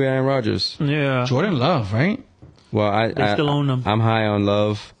used to with Aaron Rodgers. Yeah. Jordan Love, right? Well, I still own him. I'm high on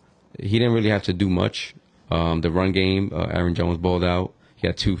Love. He didn't really have to do much. The run game, Aaron Jones balled out. He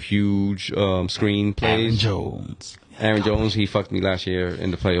had 2 huge screen plays. Aaron Jones, he fucked me last year in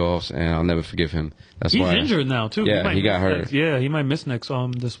the playoffs, and I'll never forgive him. He's injured now, too. Yeah, he got hurt. Yeah, he might miss next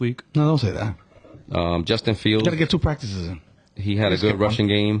this week. No, don't say that. Justin Fields. You got to get 2 practices in. He had a good rushing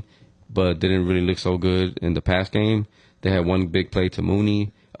game, but didn't really look so good in the pass game. They had 1 big play to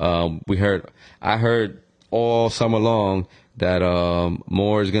Mooney. I heard all summer long that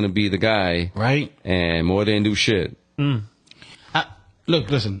Moore is going to be the guy. Right. And Moore didn't do shit.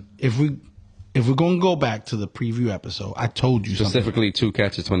 Look, listen, if we're going to go back to the preview episode, I told you specifically 2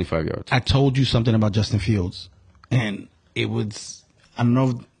 catches, 25 yards. I told you something about Justin Fields, and it was I don't know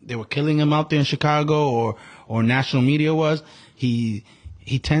if they were killing him out there in Chicago or national media was. He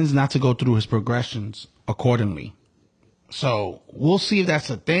tends not to go through his progressions accordingly. So we'll see if that's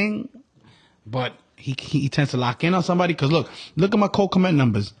a thing. But he tends to lock in on somebody. Because look at my cold commit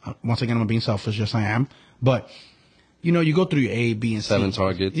numbers. Once again, I'm being selfish. Yes, I am. But, you go through your A, B, and C. 7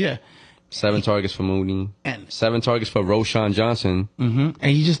 targets. Yeah. 7 targets for Mooney. And 7 targets for Roshan Johnson. Mm-hmm.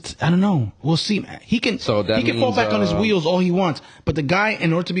 And he just, I don't know. We'll see, man. He can fall back on his wheels all he wants. But the guy,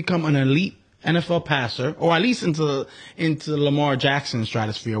 in order to become an elite NFL passer, or at least into Lamar Jackson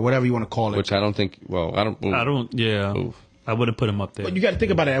stratosphere, whatever you want to call it. Which I don't think, yeah. Oof. I wouldn't put him up there. But you got to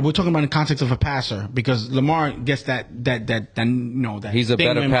think about it. We're talking about in the context of a passer because Lamar gets that he's a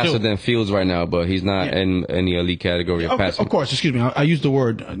better passer than Fields right now, but he's not in any elite category of passing. Of course, excuse me. I used the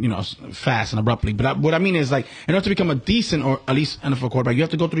word fast and abruptly, but what I mean is like in order to become a decent or at least NFL quarterback, you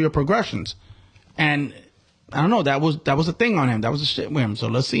have to go through your progressions. And I don't know. That was a thing on him. That was a shit with him. So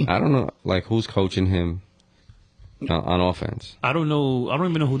let's see. I don't know, like who's coaching him on offense. I don't know. I don't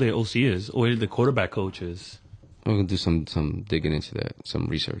even know who their OC is or the quarterback coach is. We're going to do some digging into that, some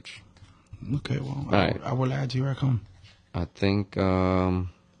research. Okay, well, right. I will add to your account. I think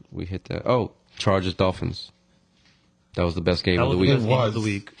we hit that. Oh, Chargers Dolphins. That was the best game of the week. That was the best game of the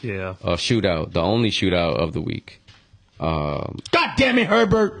week, yeah. Shootout, the only shootout of the week. God damn it,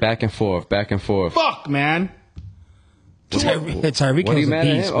 Herbert! Back and forth. Fuck, man. Tyreek What are you was a mad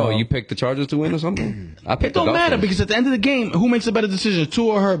at beast, him? bro. Oh, you picked the Chargers to win or something? I picked It don't the matter Dolphins. because at the end of the game, who makes a better decision,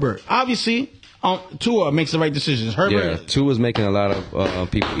 Tua or Herbert? Obviously, Tua makes the right decisions. Herbert, Yeah, Tua's making a lot of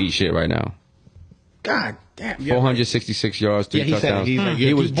people eat shit right now. God damn, 466 yards, 3 Yeah, he said it. touchdowns. He's like,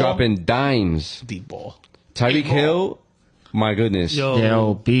 He was deep ball? dropping dimes. deep ball. Tyreek Hill, my goodness.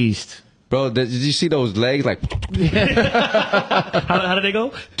 Yo, beast. Bro, did you see those legs? Like, How did they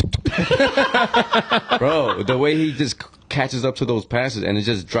go? bro, the way he just catches up to those passes and it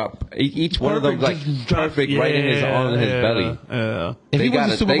just drop each one of them like perfect right in his belly. Yeah. If he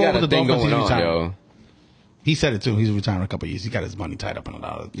wins the Super Bowl with the thing Dolphins, he's going on, retiring. yo. He said it too. He's retiring in a couple of years. He got his money tied up in a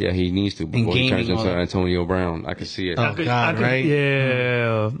lot of. Yeah, he needs to before he turns gaming, into all that. Antonio Brown. I can see it. Oh, God, right?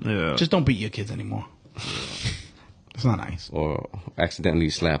 Yeah. Just don't beat your kids anymore. It's not nice. Or accidentally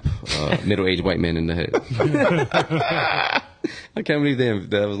slap middle-aged white men in the head. I can't believe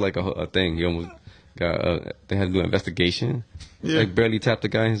that was like a thing. He almost got. They had to do an investigation. Yeah. Like barely tapped the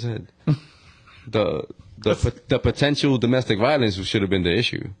guy in his head. The potential domestic violence should have been the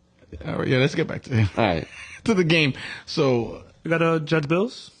issue. All right, yeah, let's get back to All right. to the game. So You got Judge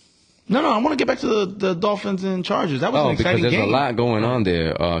Bills? no, I want to get back to the Dolphins and Chargers. That was an Because exciting there's game. a lot going on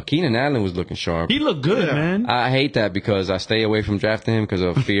there. Keenan Allen was looking sharp. He looked good, Yeah. man. I hate that because I stay away from drafting him because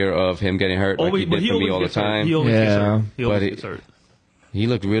of fear of him getting hurt like he did for me all the time. He always gets hurt. He always But gets hurt. He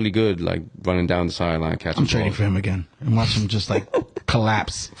looked really good, like running down the sideline, catching I'm trading balls. for him again and watch him just like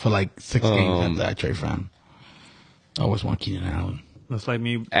collapse for like 6 games after I trade for him. I always want Keenan Allen. That's like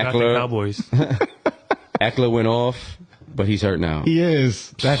me drafting Eckler. Cowboys. Eckler went off, but he's hurt now. He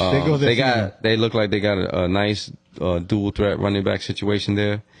is. There goes that season. They look like they got a nice dual threat running back situation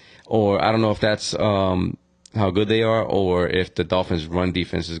there, or I don't know if that's how good they are, or if the Dolphins' run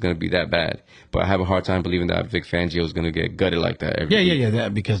defense is going to be that bad. But I have a hard time believing that Vic Fangio is going to get gutted like that every week. Yeah.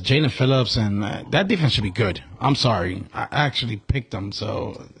 That because Jalen Phillips and that defense should be good. I'm sorry, I actually picked them,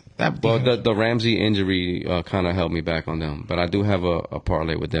 so that. Well, defense- the Ramsey injury kind of held me back on them, but I do have a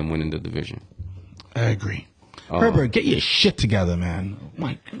parlay with them winning the division. I agree. Herbert, get your shit together, man.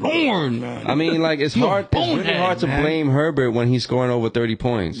 My Lord, man. I mean, like it's You're hard. It's really bonehead, hard to man. blame Herbert when he's scoring over 30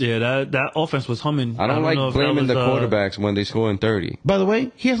 points. Yeah, that offense was humming. I don't know like if that blaming was, the quarterbacks when they score in 30. By the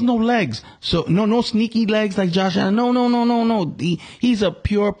way, he has no legs. So no sneaky legs like Josh Allen. No. He's a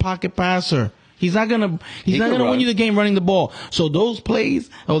pure pocket passer. He's not gonna can win run. you the game running the ball. So those plays,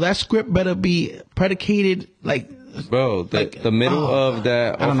 that script better be predicated like. Bro, the middle of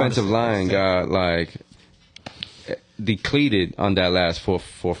that I don't know offensive what to line say. got like depleted on that last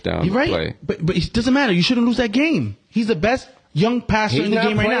fourth down You're right, play. but it doesn't matter. You shouldn't lose that game. He's the best young passer He's in the not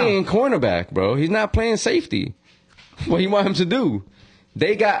game right now. playing cornerback, bro. He's not playing safety. What do you want him to do?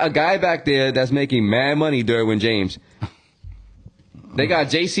 They got a guy back there that's making mad money, Derwin James. They got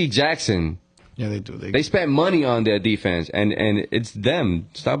J.C. Jackson. Yeah, they do. They spent money on their defense, and it's them.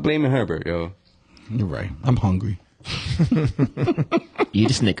 Stop blaming Herbert, yo. You're right. I'm hungry.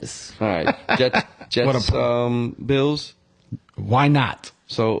 Eat a Snickers. All right, Jets, Bills. Why not?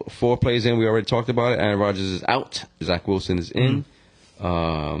 So 4 plays in, we already talked about it. Aaron Rodgers is out. Zach Wilson is in.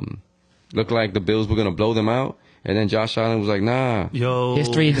 Looked like the Bills were gonna blow them out, and then Josh Allen was like, "Nah, Yo.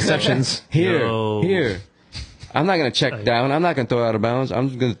 History of deceptions. here." I'm not going to check down. I'm not going to throw it out of bounds. I'm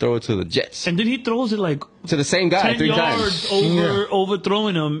just going to throw it to the Jets. And then he throws it like to the same guy 10 3 yards times.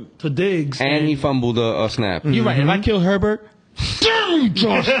 overthrowing him to Diggs. And he fumbled a snap. You're right. If I kill Herbert, damn you,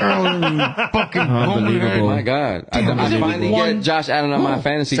 Josh Allen, fucking Unbelievable. Oh my God. I finally get Josh Allen on my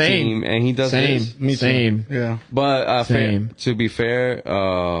fantasy team, and he does this. Me too. Yeah. But to be fair,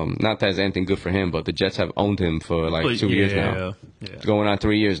 not that it's anything good for him, but the Jets have owned him for like 2 years now. Yeah. Going on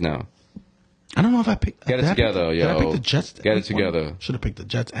 3 years now. I don't know if I picked. Get it together, yo. Did I pick the Jets? Get it together. Should have picked the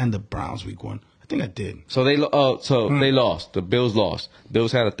Jets and the Browns week 1. I think I did. So they lost. The Bills lost.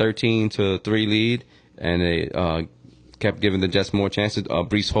 Bills had a 13-3 lead, and they kept giving the Jets more chances.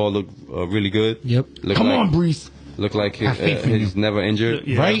 Breece Hall looked really good. Yep. Come on, Breece. Looked like he's never injured.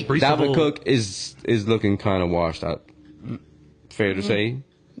 Yeah, right? Dalvin Cook is looking kind of washed out. Fair to say.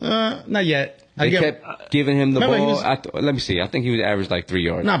 Not yet. They kept giving him the ball. Let me see. I think he was averaged like 3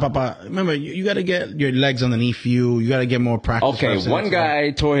 yards. Nah, Papa. Remember, you got to get your legs underneath you. You got to get more practice. Okay, one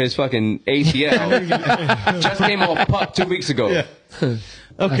guy tore his fucking ACL. Just came off pup 2 weeks ago. Yeah.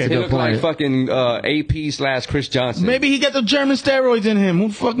 Okay. He looked like fucking AP/Chris Johnson. Maybe he got the German steroids in him. Who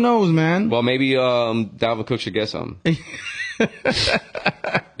the fuck knows, man? Well, maybe Dalvin Cook should get some.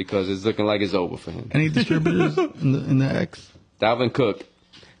 Because it's looking like it's over for him. Any distributors in the X? Dalvin Cook,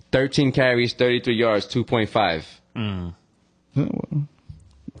 13 carries, 33 yards, 2.5.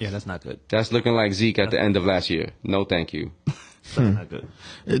 Yeah, that's not good. That's looking like Zeke at the end of last year. No, thank you. That's not good.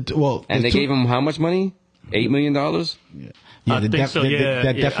 And they gave him how much money? $8 million? Yeah, I think so, yeah.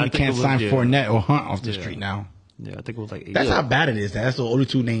 That Yeah, definitely I think can't it was, sign yeah. Fournette or Hunt off the street now. Yeah, I think it was like 8. That's how bad it is. That's the only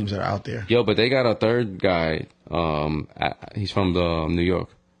 2 names that are out there. Yo, but they got a third guy. He's from New York.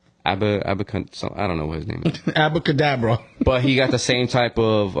 I don't know what his name is. Abacadabra. But he got the same type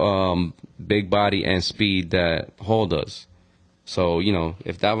of big body and speed that Hall does. So,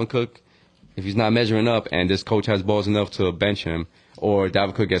 if Dalvin Cook, if he's not measuring up and this coach has balls enough to bench him, or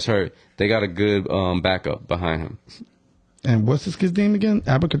Dalvin Cook gets hurt, they got a good backup behind him. And what's this kid's name again?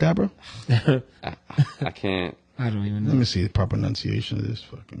 Abacadabra? I can't. I don't even know. Let me see the proper pronunciation of this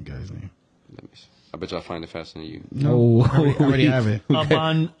fucking guy's name. Let me see. I bet y'all find it faster than you. No, I already have it. I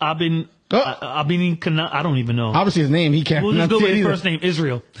don't even know. Obviously, his name, he can't We'll just go with his either. first name,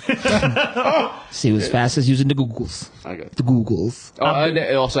 Israel. See who's fastest using the Googles. I got it. The Googles. Oh,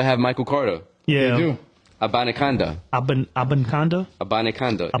 they also have Michael Carter. Yeah. They do. Abanikanda. Abanikanda?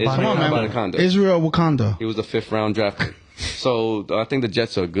 Abanikanda. Come Israel on, man. Abanikanda. Israel Wakanda. He was a 5th round draft pick. So I think the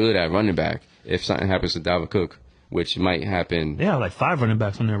Jets are good at running back if something happens to Dalvin Cook, which might happen. They have like 5 running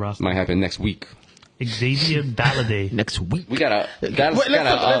backs on their roster. Might happen next week. Xavier Dallas. Next week. We got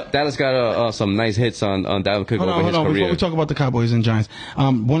Dallas got some nice hits on Dalvin Cook over his career. Before we talk about the Cowboys and Giants,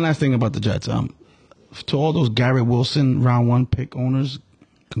 one last thing about the Jets. To all those Garrett Wilson round 1 pick owners,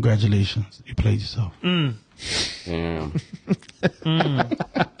 congratulations. You played yourself. Damn.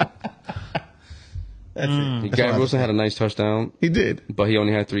 That's it. Garrett Wilson had a nice touchdown, He did. but he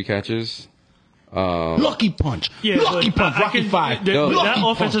only had 3 catches. Lucky punch. Yeah, Lucky but punch. I Rocky can- 5. That Lucky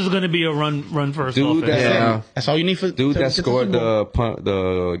offense punch. is going to be a run first Dude, offense. That's all you need for Dude to that get to scored Super Bowl.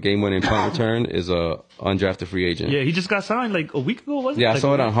 the game-winning punt return is a undrafted free agent. Yeah, he just got signed like a week ago, wasn't it? Yeah, I Like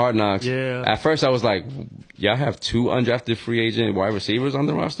saw a it on week- Hard Knocks. Yeah. At first, I was like, y'all have 2 undrafted free agent wide receivers on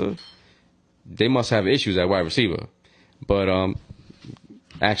the roster? They must have issues at wide receiver. But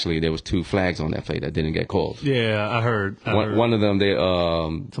actually, there was 2 flags on that play that didn't get called. Yeah, I heard. One of them,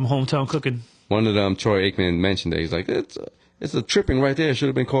 Some hometown cooking. one of them, Troy Aikman mentioned it. He's like, it's a tripping right there. Should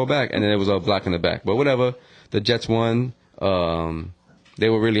have been called back. And then it was a block in the back. But whatever. The Jets won. They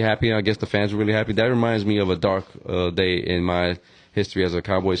were really happy. I guess the fans were really happy. That reminds me of a dark day in my history as a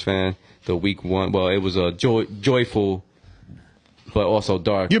Cowboys fan. The week 1. Well, it was a joyful, but also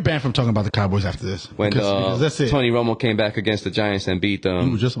dark. You're banned from talking about the Cowboys after this. When because that's it. Tony Romo came back against the Giants and beat We were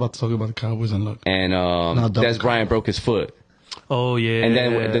them. just about to talk about the Cowboys and look. And Des Bryant broke his foot. Oh, yeah. And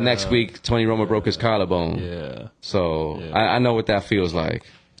then the next week, Tony Romo broke his collarbone. Yeah. So I know what that feels like.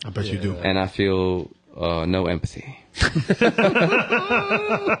 I bet you do. And I feel no empathy.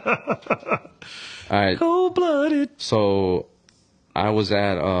 All right. Cold-blooded. So I was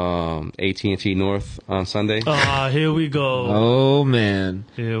at AT&T North on Sunday. Here we go. Oh, man.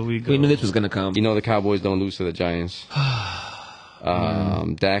 Here we go. We knew this was going to come. You know the Cowboys don't lose to the Giants.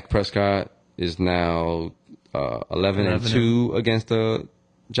 Dak Prescott is now 11-2 against the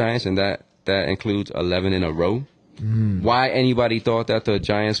Giants, and that includes 11 in a row. Why anybody thought that the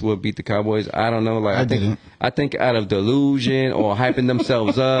Giants would beat the Cowboys, I don't know. Like I think out of delusion or hyping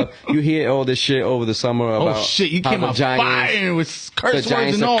themselves up. You hear all this shit over the summer about you how came the out Giants, fire with curse the words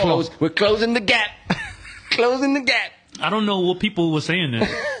Giants and are all. we're closing the gap, closing the gap. I don't know what people were saying there.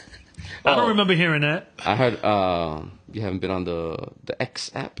 I don't remember hearing that. I heard you haven't been on the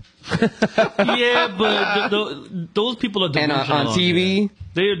X app. Yeah, but those people are delusional. And on TV,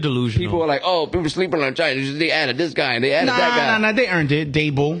 they're delusional. people are like, "Oh, people sleeping on Giants. They added this guy and they added that guy." Nah, they earned it.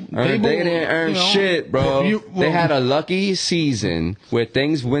 Dable. They didn't earn shit, bro. They had a lucky season where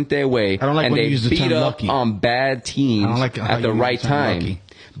things went their way, I don't like and when they you use the beat term up lucky. on bad teams at the right time. Lucky.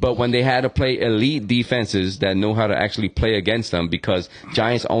 But when they had to play elite defenses that know how to actually play against them, because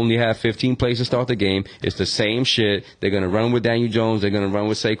Giants only have 15 plays to start the game, it's the same shit. They're going to run with Daniel Jones. They're going to run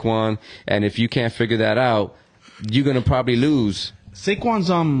with Saquon. And if you can't figure that out, you're going to probably lose. Saquon's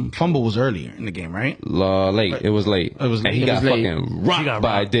fumble was earlier in the game, right? Late. It was late. It was and he late. got It was late. fucking rocked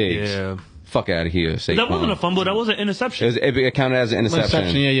by Diggs. Yeah. Fuck out of here, Saquon. That wasn't a fumble. That was an interception. It counted as an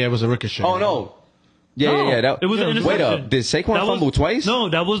interception. Yeah, it was a ricochet. Oh, no. Yeah. It was an interception. Wait up. Did Saquon fumble twice? No,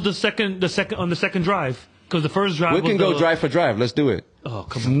 that was the second on the second drive. Because the first drive We was can go drive for drive. Let's do it. Oh,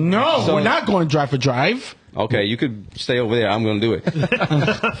 come on. No, we're not going drive for drive. Okay, you could stay over there. I'm going to do it.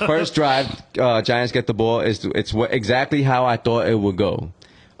 First drive, Giants get the ball. It's exactly how I thought it would go.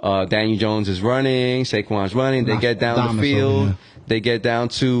 Daniel Jones is running. Saquon's running. They get down the field. They get down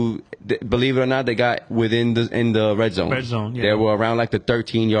to, believe it or not, they got in the red zone. Red zone, yeah. They were around like the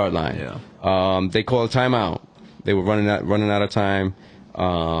 13-yard line. Yeah. They called a timeout. They were running out of time.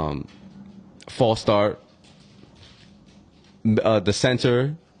 False start. The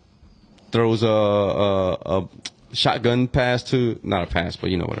center throws a shotgun pass to, not a pass, but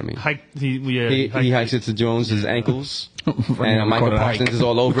you know what I mean. He hikes it to Jones' ankles. And Michael Parsons is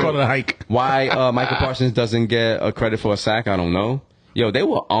all over we call it a it. hike. Why Michael Parsons doesn't get a credit for a sack, I don't know. Yo, they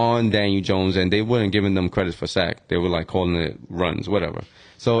were on Daniel Jones, and they weren't giving them credit for sack. They were like calling it runs, whatever.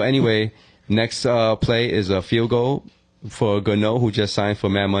 So anyway, next play is a field goal for Gano, who just signed for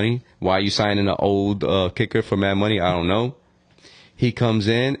Mad Money. Why are you signing an old kicker for Mad Money? I don't know. He comes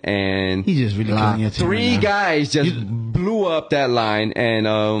in and He just really killing your team. three guys just blew up that line. And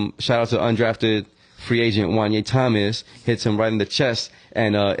shout out to undrafted free agent Wanye Thomas, hits him right in the chest.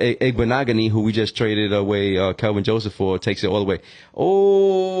 And Igbenogany, who we just traded away Kelvin Joseph for, takes it all the way.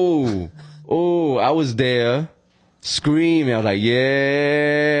 Oh, I was there screaming. I was like,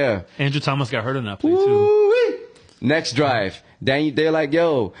 yeah. Andrew Thomas got hurt in that play, too. Woo-wee. Next drive. They're like,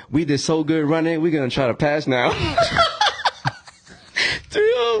 yo, we did so good running. We're going to try to pass now.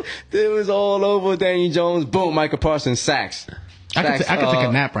 Dude, it was all over Daniel Jones. Boom, Michael Parsons sacks. I could take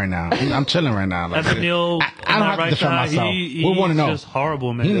a nap right now. I'm chilling right now. Like, Evan Neal, I don't have to defend myself. We're 1-0. Just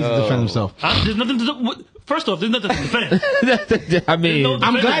horrible, man. He needs to defend himself. There's nothing to do. First off, there's nothing to defend. I mean,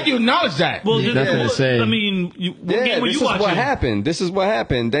 I'm glad you acknowledge that. Well, nothing to say. I mean, what game were this you is watching? what happened. This is what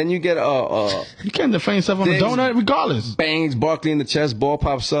happened. Then you get You can't defend yourself on the Diggs donut regardless. bangs Barkley in the chest, ball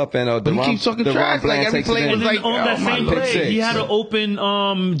pops up, and But he keeps talking trash like every play And was then like, on that same pick play, six. he had to open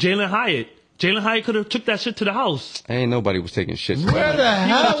Jalen Hyatt. Jalen Hyatt could have took that shit to the house. Ain't nobody was taking shit. Where the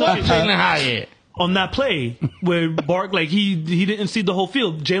hell was Jalen Hyatt? On that play where he didn't see the whole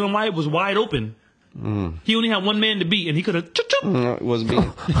field. Jalen Hyatt was wide open. He only had one man to beat, and he could have. It was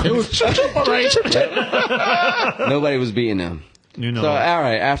beating. It was all right. Nobody was beating them. You know. So all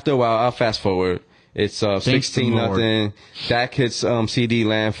right, after a while, I'll fast forward. It's 16-0. Dak hits CD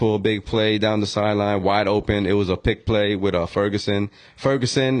Lamb for a big play down the sideline, wide open. It was a pick play with Ferguson.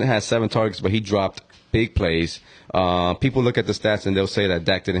 Ferguson has 7 targets, but he dropped big plays. People look at the stats and they'll say that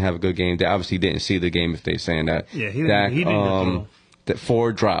Dak didn't have a good game. They obviously didn't see the game if they're saying that. Yeah, he Dak, didn't.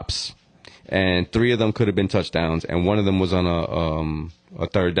 4 drops, and 3 of them could have been touchdowns, and 1 of them was on a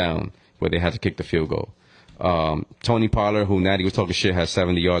third down where they had to kick the field goal. Tony Pollard, who Natty was talking shit, has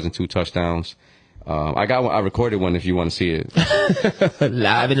 70 yards and 2 touchdowns. I recorded one if you want to see it.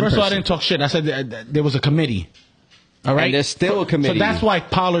 Live in First of all, I person. didn't talk shit. I said there was a committee. All right? And there's still a committee. So that's why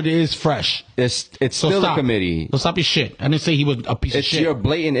Pollard is fresh. It's So still stop. a committee. So stop your shit. I didn't say he was a piece of It's shit. your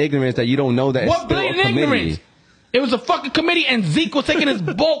blatant ignorance that you don't know that What it's still a blatant committee. ignorance? It was a fucking committee, and Zeke was taking his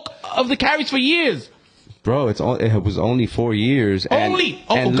bulk of the carries for years. Bro, it was only 4 years. And little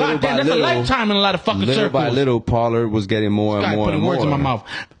goddamn, by that's little, a lifetime in a lot of fucking little circles. by little, Pollard was getting more and Guy more putting and more. words in my mouth.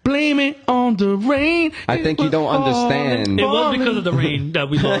 Blame it on the rain. I think you don't understand. It was because of the rain that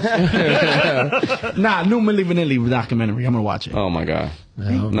we lost. Nah, new Milli Vanilli documentary. I'm gonna watch it. Oh my god.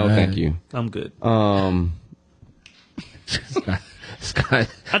 No, man. thank you. I'm good.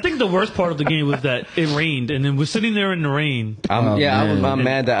 I think the worst part of the game was that it rained, and then we're sitting there in the rain. I'm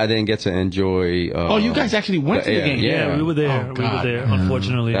mad that I didn't get to enjoy. You guys actually went to the game? Yeah, we were there. Oh, we were there.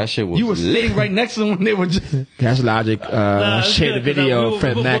 Unfortunately, that shit was. You were sitting right next to them when they were just. That's Logic. Share the video,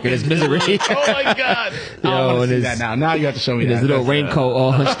 Fred Mack and his misery. Oh my God! Yo, I want to see his- that now. Now you have to show me that. His little raincoat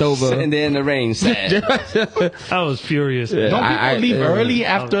all hunched over. Sitting there in the rain, sad. I was furious. Yeah. Don't people leave early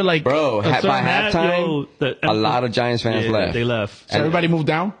after like? Bro, a by certain- halftime, a lot of Giants fans left. They left. So everybody moved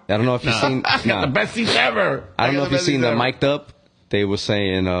down. I don't know if you've seen. I got the best seats ever. I don't know got if the you've best seen seats the ever. mic'd up. They were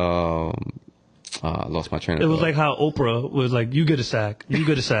saying, lost my train of It thought. was like how Oprah was like, "You get a sack, you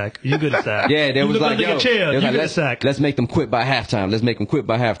get a sack, you get a sack." Yeah, they you was look like, under yo, a chair, they you was like, get a sack. let's make them quit by halftime. Let's make them quit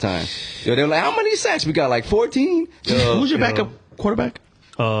by halftime. Yo, they were like, how many sacks we got? Like 14? Who's your backup quarterback?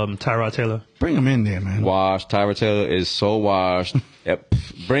 Tyrod Taylor. Bring him in there, man. Washed. Tyra Taylor is so washed. Yep.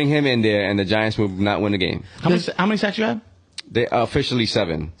 Bring him in there, and the Giants will not win the game. How many sacks you had? They officially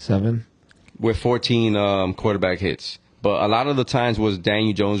 7 7. with 14 quarterback hits. But a lot of the times was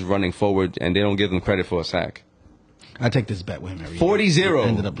Daniel Jones running forward, and they don't give them credit for a sack. I take this bet with him every 40-0. year. It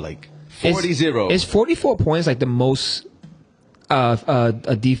ended up like 40-0. Is 44 points like the most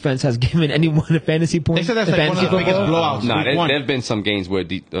a defense has given anyone a fantasy point? They said that's like one of the biggest blowouts. Nah, week one. there have been some games where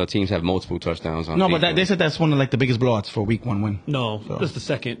teams have multiple touchdowns on No, but defense. they said that's one of like the biggest blowouts for week 1 win. No, that's the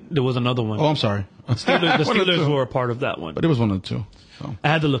second. There was another one. Oh, I'm sorry. The Steelers were a part of that one. But it was one of the two. So. I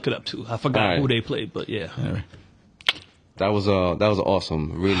had to look it up too. I forgot All right. who they played, but yeah. Anyway. That was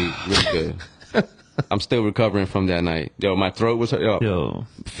awesome. Really, really good. I'm still recovering from that night. Yo, my throat was hurt. Yo,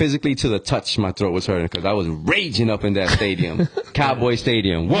 Physically to the touch, my throat was hurting because I was raging up in that stadium, Cowboy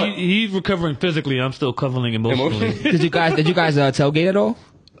Stadium. What? he's recovering physically. I'm still covering emotionally. Did you guys tailgate at all?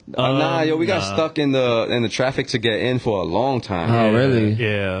 Nah, yo, we got stuck in the traffic to get in for a long time. Oh, really?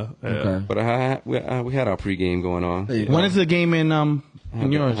 Yeah. Okay. But we had our pregame going on. When is the game in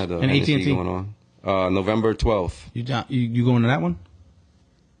yours? Had the In Hennessy AT&T? going on. November 12th. You going to that one?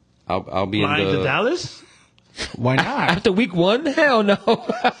 I'll be Flying in to the. Dallas? Why not? After week 1? Hell no.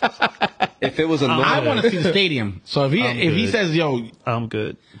 If it was a normal, I want to see the stadium. So if he good. says, "Yo," I'm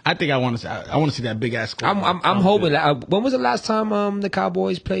good. I think I want to see that big ass score. I'm hoping that. When was the last time the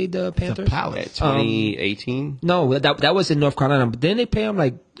Cowboys played the Panthers? Palace. 2018. No, that was in North Carolina. But didn't they pay them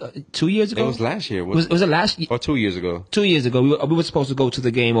like 2 years ago? It was last year. Was it last year? Or 2 years ago. 2 years ago, we were supposed to go to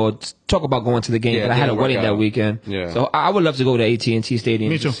the game or talk about going to the game, Yeah, but I had a didn't wedding work that out. weekend. Yeah. So I would love to go to AT&T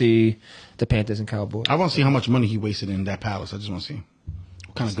Stadium Me to too. see the Panthers and Cowboys. I want to see how much money he wasted in that palace. I just want to see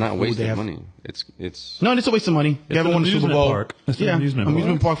what kind It's of not food they wasted have. money. It's. No, it's a waste of money. They haven't an won a Super amusement Bowl. park. It's an Yeah,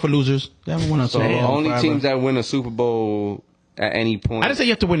 amusement park for losers. They haven't won a So Super Bowl. only forever. teams that win a Super Bowl at any point. I didn't say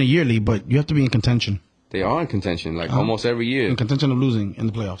you have to win it yearly, but you have to be in contention. They are in contention, like almost every year. In contention of losing in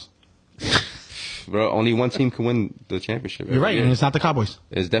the playoffs. Bro, only one team can win the championship. You're right, every and year. it's not the Cowboys.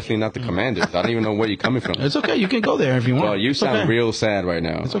 It's definitely not the Commanders. I don't even know where you're coming from. It's okay. You can go there if you want. Bro, you It's sound okay. real sad right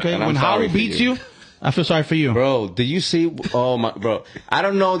now. It's okay. And I'm When sorry Howard for beats you, I feel sorry for you. Bro, did you see? Oh my, bro. I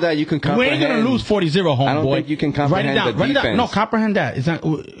don't know that you can We comprehend. ain't gonna lose 40-0, homeboy. I don't think you can comprehend Write it down. the Write it down. defense. No, comprehend that. It's not.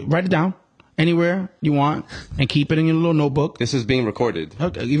 Write it down anywhere you want and keep it in your little notebook. This is being recorded,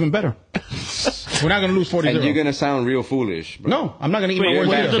 Okay, even better. We're not gonna lose 40-0. and you're gonna sound real foolish. Bro. No, I'm not gonna eat Wait, my words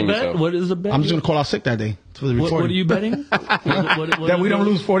what is either. the embarrassing bet? yourself. What is the bet? I'm just gonna call out sick that day for the recording. What are you betting? what that we is don't it?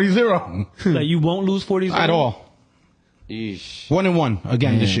 lose 40-0 That you won't lose 40 at all. Yeesh. 1-1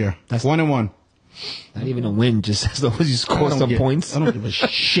 again this year. That's 1-1. Not even a win, just as long as you score some points. I don't give a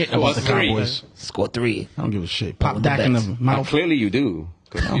shit about the Three. Cowboys. Score 3. I don't give a shit. Pop the Dak in the bets. mouth. Clearly you do,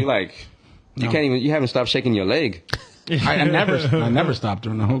 because you like. You can't even. You haven't stopped shaking your leg. I never stopped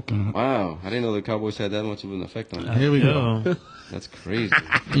during the whole game. Wow, I didn't know the Cowboys had that much of an effect on you. Here we go. Yo. That's crazy.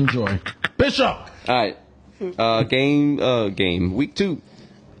 Enjoy. Bishop. All right, game week 2.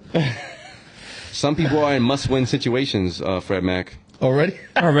 Some people are in must-win situations. Fred Mack. Already?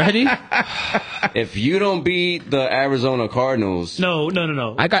 Already? If you don't beat the Arizona Cardinals, No.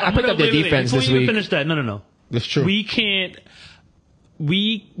 I picked up their defense Before this you even week. finish that, no. That's true. We can't.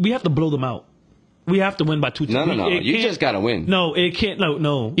 We have to blow them out. We have to win by 2. no, It you can't- just gotta win. No, it can't.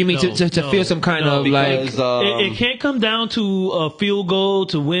 No. You mean no, to no, feel some kind no. of like... Because, It can't come down to a field goal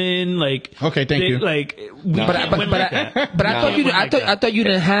to win. Like Okay, thank you. Like we No. can't win like that. But I thought you. I thought you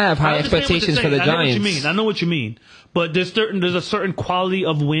didn't have high I understand what you're expectations for the saying. I know what you Giants. mean. I know what you mean. But there's a certain quality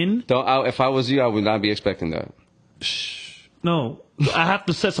of win. if I was you, I would not be expecting that. No, I have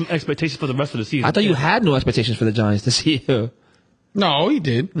to set some expectations for the rest of the season. I thought you had no expectations for the Giants this year. No, he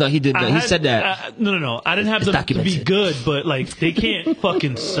did. No, he didn't. I He had- said that. No. I didn't have It's them to be documented. good, but like they can't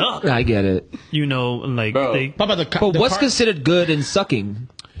fucking suck. I get it. You know, and like Bro. they What about But what's considered good and sucking?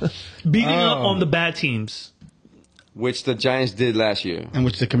 beating up on the bad teams. which the Giants did last year. And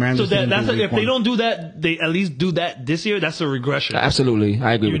which the Commanders So didn't that's do week if they one. don't do that, they at least do that this year. That's a regression. Absolutely,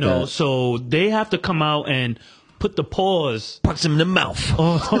 I agree You with know, that. so they have to come out and put the pause Punch him in the mouth.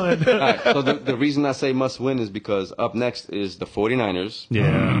 on. All right, so the reason I say must win is because up next is the 49ers,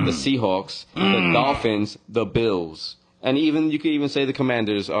 Yeah. the Seahawks, the Dolphins, the Bills. And even you could even say the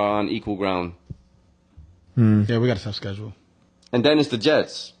Commanders are on equal ground. Yeah, we got a tough schedule. And then it's the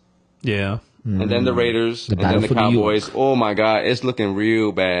Jets. Yeah. And then the Raiders. The and then battle the for New Cowboys. York. Oh, my God. It's looking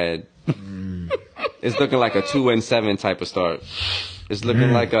real bad. It's looking like a 2-7 type of start. It's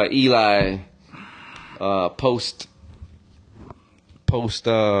looking like a Eli post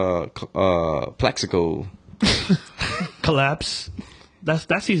Plexico. Collapse.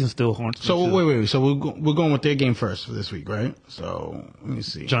 That season still haunts me. So too. wait. So we're going with their game first for this week, right? So let me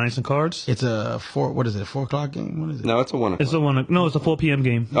see. Giants and Cards. It's a 4 o'clock game. What is it? No, it's a 1 o'clock. It's it's a 4 p.m.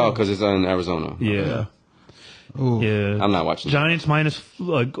 game. Oh, because it's in Arizona. Yeah. Ooh. Yeah. I'm not watching. Giants minus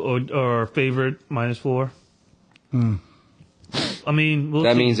or favorite -4. I mean, we'll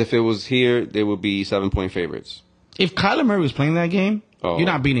That see. means if it was here, they would be 7-point favorites. If Kyler Murray was playing that game, Oh. you're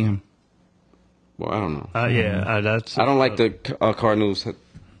not beating him. Well, I don't know. That's. I don't like the Cardinals' We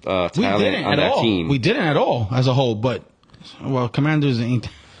talent didn't on at that all. team. We didn't at all as a whole. But Commanders ain't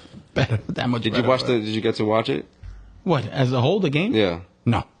better that much. Did you better, watch but- Did you get to watch it? what as a whole the game? Yeah.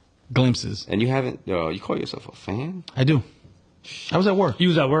 No, glimpses. And you haven't. You call yourself a fan? I do. I was at work. You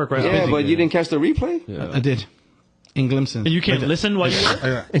was at work, right? Yeah, but you didn't catch the replay. I did. In glimpses. And you can't listen while you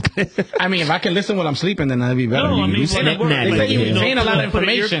work. I mean, if I can listen while I'm sleeping, then that'd be better. No, I mean, saying while you work, Natty like, over here. Saying a lot of put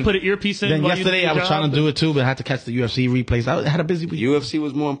information. Put an earpiece in. Then while you yesterday do I your was trying job. to do it too, but I had to catch the UFC replays. I had a busy week. UFC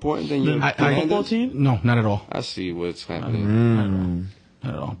was more important than your The football team? No, not at all. I see what's happening.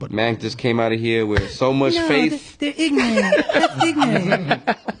 Not at all. But Man just came out of here with so much faith. They're ignorant. That's ignorant.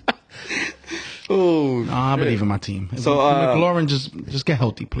 Oh, I believe in my team. So, McLaurin, just get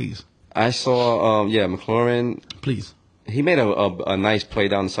healthy, please, I saw. McLaurin. please. He made a nice play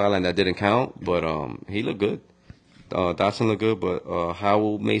down the sideline that didn't count, but he looked good. Dotson looked good, but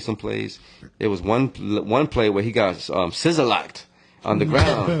Howell made some plays. There was one play where he got scissor locked on the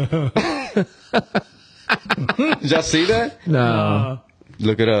ground. Did y'all see that? No.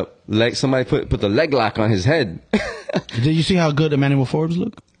 Look it up. Somebody put the leg lock on his head. Did you see how good Emmanuel Forbes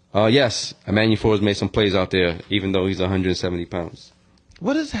looked? Yes, Emmanuel Forbes made some plays out there, even though he's 170 pounds.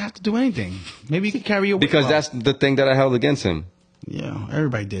 What does it have to do anything? Maybe he could carry your weight Because well. that's the thing that I held against him. Yeah,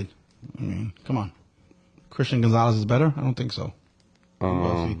 everybody did. I mean, come on. Christian Gonzalez is better? I don't think so. Who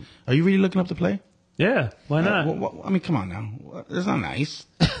else are you really looking up the play? Yeah, why not? I mean, come on now. It's not nice.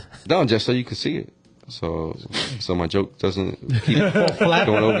 No, just so you can see it. So my joke doesn't keep flat.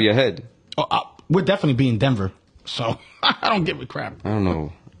 going over your head. We're definitely being Denver, so I don't give a crap. I don't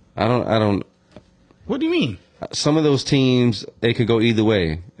know. I don't. What do you mean? Some of those teams, it could go either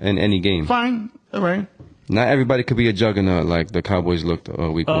way in any game. Fine. All right. Not everybody could be a juggernaut like the Cowboys looked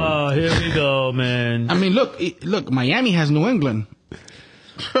week one. Oh, here we go, man. I mean, look. Miami has New England.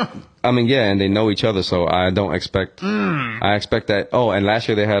 I mean, yeah, and they know each other, so I don't expect. I expect that. Oh, and last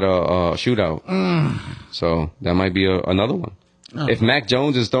year they had a shootout, so that might be another one. If Mac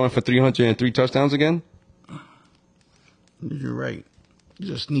Jones is throwing for 303 touchdowns again, You're right. These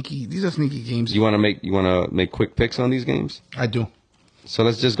are sneaky games. you want to make quick picks on these games. I do. So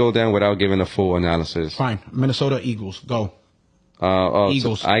let's just go down without giving a full analysis. Fine. Minnesota Eagles. Go.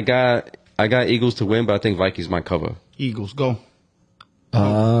 Eagles. So I got Eagles to win, but I think Vikings might cover. Eagles. Go.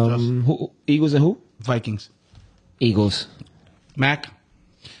 Who, Eagles and who? Vikings. Eagles. Mac.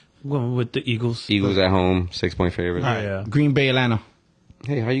 I'm going with the Eagles. Eagles at home, 6-point favorite. All right. Yeah. Green Bay, Atlanta.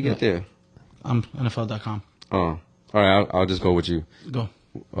 Hey, how you get there? I'm NFL.com. Oh, all right. I'll just go with you. Go.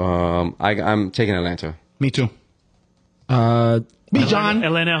 I'm taking Atlanta. Me too. Me, John.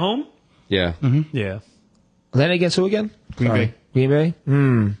 Atlanta at home? Yeah. Yeah. Atlanta against who again? Green Sorry. Bay. Green Bay?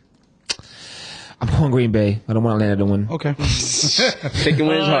 I'm going Green Bay. I don't want Atlanta to win. Okay. Picking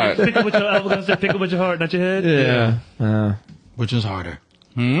with his heart. Pick it with your, I was gonna say pick it with your heart, not your head. Yeah. Which is harder?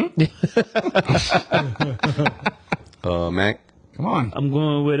 Mac, Come on. I'm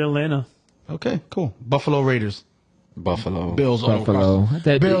going with Atlanta. Okay, cool. Buffalo Raiders. Buffalo. Bills all Buffalo. across.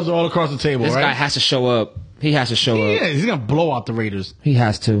 That- Bills all across the table, This right? guy has to show up. He has to show up. Yeah, he's going to blow out the Raiders. He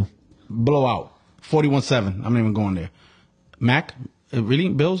has to. Blow out. 41-7. I'm not even going there. Mac? Really?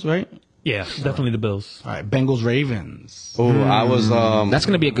 Bills, right? Yeah, definitely the Bills. All right. Bengals, Ravens. Oh, I was. That's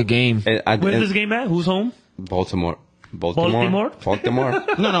going to be a good game. Where's this game at? Who's home? Baltimore. Baltimore? Baltimore.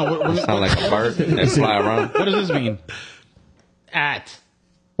 No. What Sound like a bird and fly around. does this mean? At.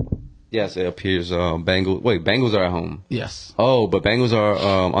 Yes, it appears. Bengals. Wait, Bengals are at home. Yes. Oh, but Bengals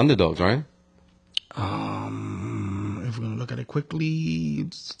are underdogs, right? look at it quickly.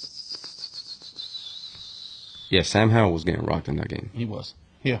 Yeah, Sam Howell was getting rocked in that game. He was.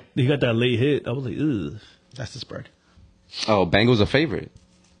 Yeah. He got that late hit. I was like, ugh. That's the spread. Oh, Bengals a favorite.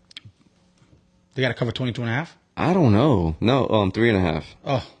 They got to cover 22.5? I don't know. No, 3.5.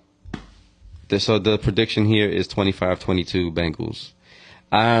 Oh. So the prediction here is 25-22 Bengals.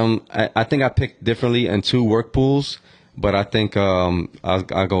 I think I picked differently in 2 work pools, but I think I'll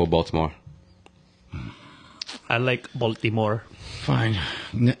go with Baltimore. I like Baltimore. Fine.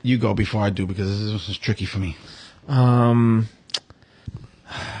 You go before I do because this is tricky for me. I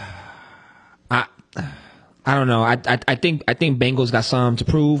don't know. I think Bengals got some to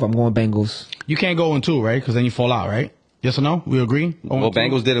prove. I'm going Bengals. You can't go in 2, right? Because then you fall out, right? Yes or no? We agree? Well,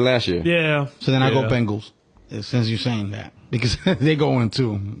 Bengals did it last year. Yeah. So then I go Bengals. Since you're saying that. Because they go in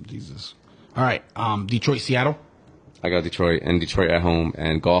 2. Jesus. All right. Detroit, Seattle. I got Detroit, and Detroit at home,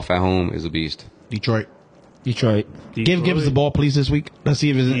 and Golf at home is a beast. Detroit. Detroit. Give Gibbs the ball, please, this week. Let's see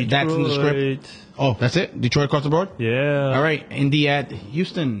if that's in the script. Oh, that's it? Detroit across the board? Yeah. All right. Indy at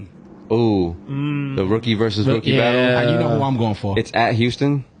Houston. Oh, the rookie versus rookie battle. You know who I'm going for. It's at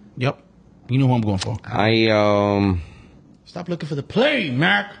Houston. Yep. You know who I'm going for. Stop looking for the play,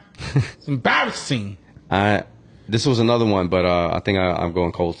 Mac. It's embarrassing. This was another one, but I think I'm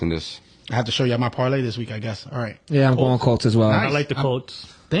going Colts in this. I have to show you my parlay this week, I guess. All right. Yeah, I'm going Colts as well. Nice. I like the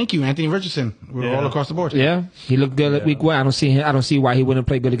Colts. Thank you, Anthony Richardson. We're all across the board. Yeah, he looked good at week 1. I don't see why he wouldn't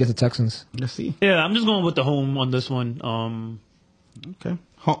play good against the Texans. Let's see. Yeah, I'm just going with the home on this one. Okay.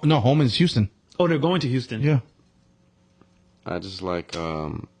 Home is Houston. Oh, they're going to Houston. Yeah. I just like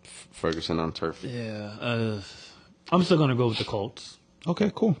Ferguson on turf. Yeah. I'm still going to go with the Colts.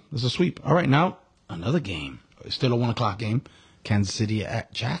 Okay, cool. It's a sweep. All right, now another game. It's still a 1:00 game. Kansas City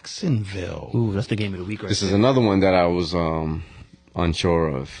at Jacksonville. Ooh, that's the game of the week right This is another one that I was unsure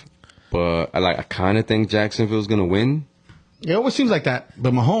of. But I kind of think Jacksonville's going to win. Yeah, it always seems like that.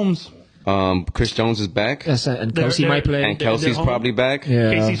 But Mahomes. Chris Jones is back. Yes, and Kelsey might play. And Kelsey's probably back.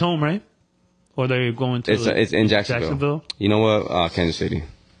 Yeah. Casey's home, right? Or they're going to... It's in Jacksonville. You know what? Kansas City.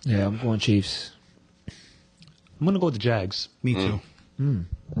 Yeah, I'm going Chiefs. I'm going to go with the Jags. Me too.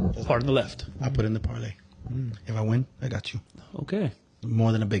 Part on the left. I put in the parlay. If I win, I got you. Okay.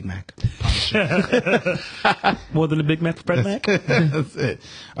 More than a Big Mac. More than a Big Mac for Fred Mac? That's it.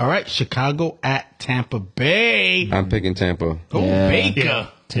 All right, Chicago at Tampa Bay. I'm picking Tampa. Oh, Baker. Yeah.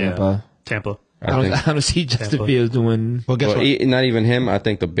 Tampa. Tampa. I don't see Justin Fields doing. Well, guess what? Not even him. I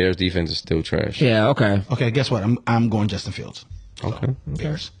think the Bears defense is still trash. Yeah. Okay. Okay, guess what? I'm going Justin Fields. Okay.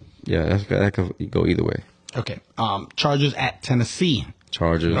 Bears. Yeah, that could go either way. Okay. Chargers at Tennessee.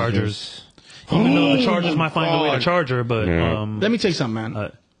 Chargers. Even though the Chargers might find a way to Charger, but Let me tell you something,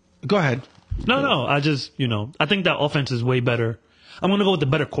 man. Go ahead. no. I just I think that offense is way better. I'm gonna go with the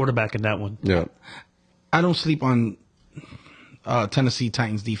better quarterback in that one. Yeah. I don't sleep on Tennessee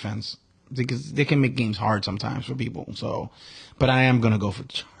Titans defense because they can make games hard sometimes for people. So, but I am gonna go for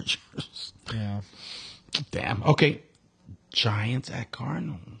the Chargers. Yeah. Damn. Okay. Giants at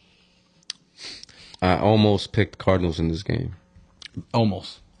Cardinals. I almost picked Cardinals in this game,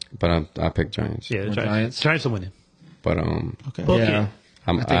 Almost. but I picked Giants. Yeah, the Giants. Giants are winning. But Okay. Yeah.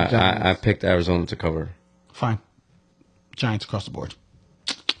 I picked Arizona to cover. Fine. Giants across the board.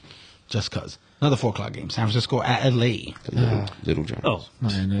 Just cause. Another 4:00 game. San Francisco at LA. Little Giants. Oh,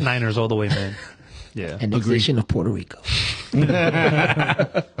 Niners. Niners all the way, man. Yeah. Annexation of Puerto Rico.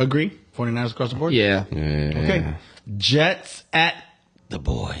 Agree? 49ers across the board? Yeah. Okay. Jets at the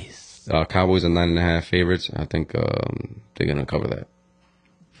boys. Cowboys are 9.5 favorites. I think they're gonna cover that.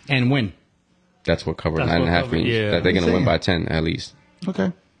 And win. That's what cover That's 9.5 what means. yeah. That they're gonna I'm win saying. by 10 at least.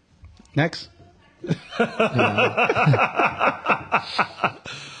 Okay. Next.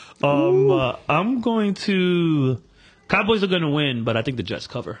 I'm going to. Cowboys are going to win, but I think the Jets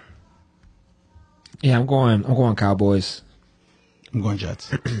cover. Yeah, I'm going Cowboys. I'm going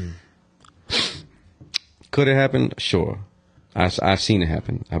Jets. Could it happen? Sure. I've seen it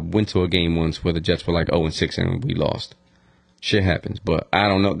happen. I went to a game once where the Jets were like 0-6 and we lost. Shit happens, but I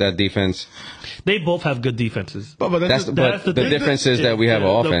don't know that defense. They both have good defenses. But The difference is that we have an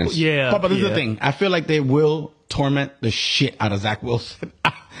offense. Yeah. But this is the thing. I feel like they will torment the shit out of Zach Wilson.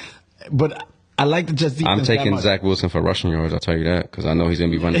 But I like the Jets defense. I'm taking that much. Zach Wilson for rushing yards. I'll tell you that because I know he's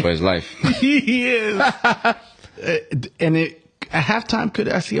gonna be running for his life. He is. And at halftime, could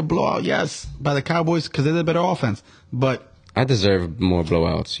I see a blowout? Yes, by the Cowboys because they're the better offense. But I deserve more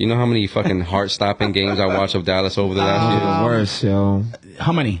blowouts. You know how many fucking heart-stopping games I watced of Dallas over the last year? Worse, yo.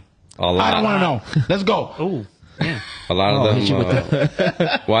 how many? A lot. I don't want to know. Let's go. Oh, yeah. A lot of hit you with them.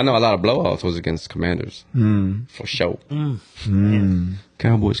 Well, I know a lot of blowouts was against Commanders. For sure.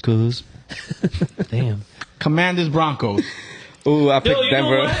 Cowboys, cuz. Damn. Commanders, Broncos. Ooh, I picked Yo, you Denver.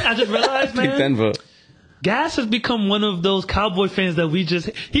 know what? I just realized, Picked man. Denver. Gas has become one of those Cowboy fans that we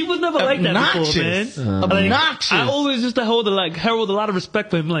just. He was never like that before, man. Obnoxious. I always used to herald a lot of respect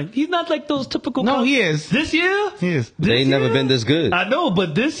for him. Like, he's not like those typical. No, he is. This year? He is. They never been this good. I know,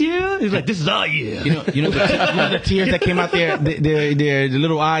 but this year, he's like, this is our year. You know the tears that came out there, the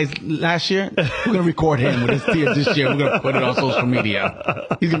little eyes last year? We're going to record him with his tears this year. We're going to put it on social media.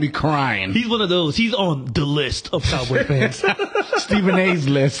 He's going to be crying. He's one of those. He's on the list of Cowboy fans. Stephen A's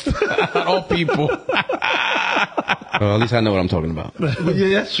list. All people. Well, at least I know what I'm talking about.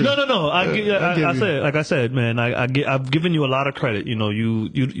 Yeah, that's true. No. I said, man, I've given you a lot of credit. You know,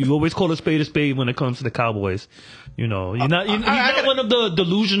 you always call a spade when it comes to the Cowboys. You know, you're not one of the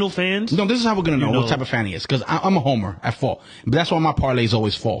delusional fans. No, this is how we're going to know You what type of fan he is. Because I'm a homer at fault. But that's why my parlays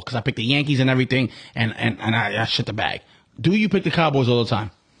always fall. Because I pick the Yankees and everything, and I shit the bag. Do you pick the Cowboys all the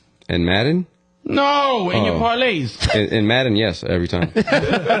time? And Madden? No, in your Oh. parlays. In Madden, yes, every time.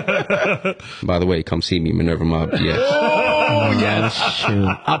 By the way, come see me, Minerva Mob. Yes. Oh, yes.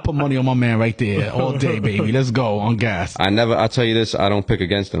 I'll put money on my man right there all day, baby. Let's go on gas. I'll tell you this, I don't pick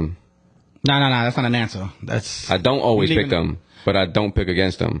against them. No. That's not an answer. I don't always You pick leaving- them, but I don't pick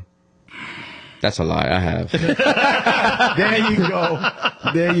against them. That's a lie. I have.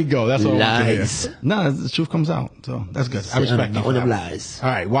 There you go. That's all I want to Lies. hear. No, the truth comes out. So that's good. I respect you. All for them that. lies. All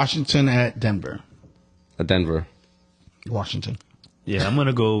right, Washington at Denver. Denver. Washington. Yeah, I'm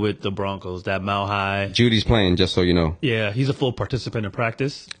gonna go with the Broncos. That Mile High. Judy's playing, just so you know. Yeah, he's a full participant in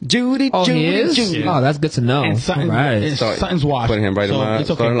practice. Judy, Oh, he is? Yeah. Oh, that's good to know. And All Sutton, right. Sutton's washed. Putting him right in my it's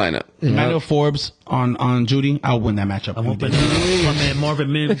okay. starting lineup. Emmanuel Forbes on Judy. I'll win that matchup. I'm hoping my man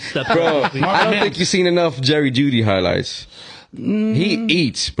Marvin Mims steps Bro, up. I don't think you've seen enough Jerry Judy highlights. He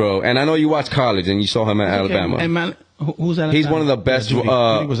eats, bro. And I know you watch college and you saw him at Alabama. And man, who's at Alabama? He's one of the best Judy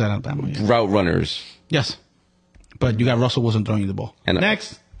was at Alabama. Yeah. route runners. Yes. But you got Russell Wilson throwing you the ball. And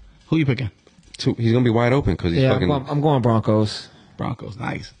next, who you picking? He's going to be wide open because he's Yeah, fucking... I'm going Broncos. Broncos.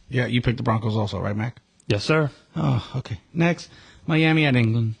 Nice. Yeah, you picked the Broncos also, right, Mac? Yes, sir. Oh, okay. Next, Miami at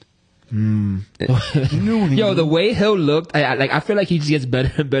England. Yo, the way Hill looked, I feel like he just gets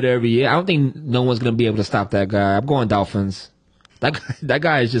better and better every year. I don't think no one's gonna be able to stop that guy. I'm going Dolphins. That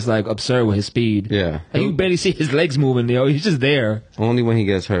guy is just like absurd with his speed. Yeah. Like, you barely see his legs moving. Yo, he's just there. Only when he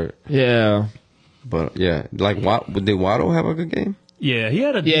gets hurt. Yeah. But, yeah. Like, did Waddle have a good game? Yeah, he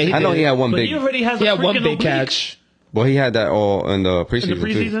had a. Yeah, he I know did. he had one but big... he already has. He a had one freaking big oblique catch. Well, he had that all in the preseason, in the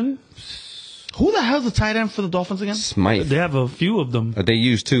preseason. Who the hell's the tight end for the Dolphins again? Smythe. They have a few of them. They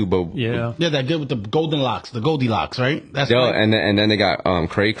used two, but... Yeah. Yeah, that good with the golden locks, the Goldilocks, right? That's Yeah, right. and then they got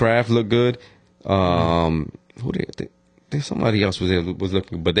Craycraft looked good. Who there's somebody else was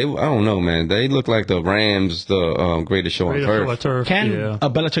looking, but I don't know, man. They look like the Rams, the greatest show on turf. Can Yeah. a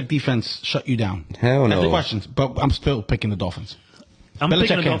Belichick defense shut you down? Hell That's the no. questions, but I'm still picking the Dolphins. I'm Belichick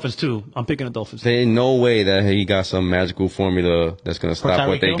picking the can. Dolphins too. I'm picking the Dolphins. There ain't no way that he got some magical formula that's gonna For stop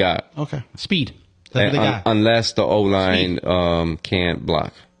what Tyreek they Hill? got. Okay, speed. That's what they got. Unless the O line can't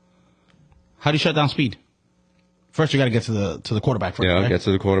block. How do you shut down speed? First, you got to get to the quarterback first. Yeah, right? get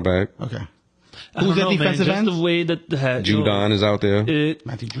to the quarterback. Okay. I don't Who's that know, man. defensive Just end? the way that Judon is out there.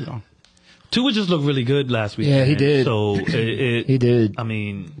 Matthew Judon. Tua just looked really good last week. Yeah, he man. did. So He did. I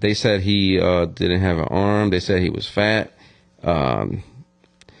mean, They said he didn't have an arm. They said he was fat.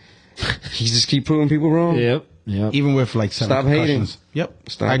 He just keep proving people wrong. Yep. Even with like 7 Stop hating. concussions. Yep.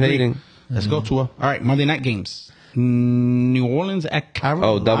 Stop I agree. hating. Let's go to All right, Monday night games. New Orleans at Carolina.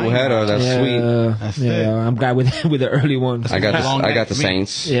 Oh, doubleheader. That's sweet. That's yeah, it. I'm glad with the early one. I got Long night the for me.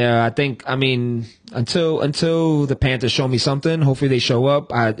 Saints. Yeah, I think. I mean, until the Panthers show me something, hopefully they show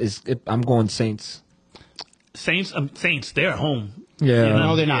up. I'm going Saints. Saints, they're at home. Yeah. You know?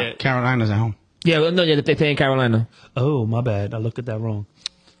 No, they're not. Yeah. Carolina's at home. Yeah, they're playing Carolina. Oh, my bad. I looked at that wrong.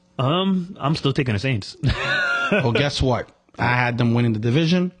 I'm still taking the Saints. Well, guess what? I had them winning the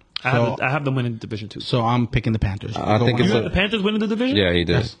division. So, I have them winning the division too. so I'm picking the Panthers. I think Go it's You on. got the Panthers winning the division? Yeah, he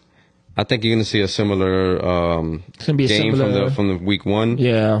did. Yes. I think you're going to see a similar It's gonna be a game similar. from the week one.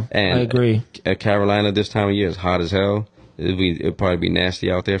 Yeah, And I agree. At Carolina this time of year, it's hot as hell. It'll probably be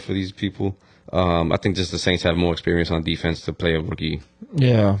nasty out there for these people. I think just the Saints have more experience on defense to play a rookie.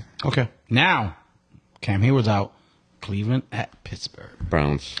 Yeah. Okay. Now, Cam Hayward's out. Cleveland at Pittsburgh.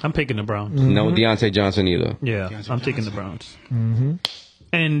 Browns. I'm picking the Browns. No Deontay Johnson either. Yeah, Deontay I'm taking the Johnson. Browns.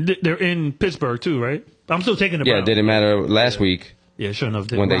 And they're in Pittsburgh too, right? I'm still taking the Yeah, Browns. it didn't matter last week Yeah, sure enough.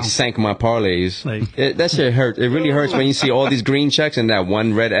 when they Browns. sank my parlays. Like- That shit hurt. It really hurts when you see all these green checks and that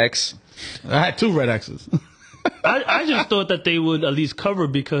one red X. I had 2 red X's. I just thought that they would at least cover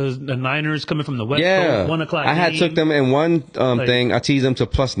because the Niners coming from the West Yeah, Coast, 1 o'clock. I had game. took them in one thing. I teased them to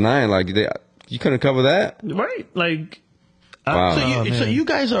 +9. Like you couldn't cover that. Right, like. Wow. So you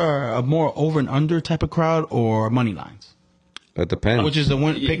guys are a more over and under type of crowd or money lines? It depends. Which is the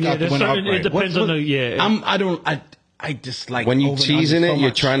one pick out the one certain, upright. it depends on the I dislike when you over and teasing under it, so you're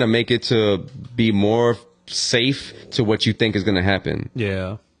much. trying to make it to be more safe to what you think is going to happen.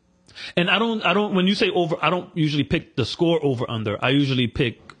 Yeah. And I don't, when you say over, I don't usually pick the score over under. I usually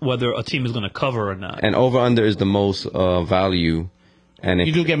pick whether a team is going to cover or not. And over under is the most value. And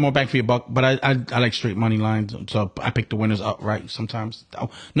You do get more bang for your buck, but I like straight money lines, so I pick the winners upright sometimes. Oh,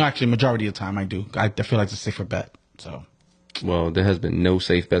 no, actually, majority of the time I do. I feel like it's a safer bet. So, well, there has been no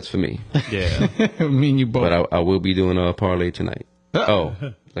safe bets for me. Yeah. me and you both. But I will be doing a parlay tonight. Oh,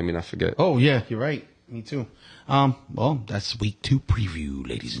 let me not forget. Oh yeah, you're right. Me too. Well, that's week 2 preview,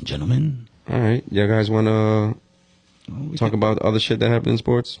 ladies and gentlemen. All right, you guys want to talk about other shit that happened in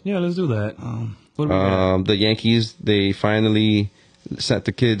sports? Yeah, let's do that. What do we got? The Yankees, they finally set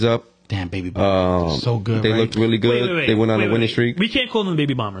the kids up. Damn, baby bombers. So good. They right? looked really good. Wait. They went on a winning Wait. streak. We can't call them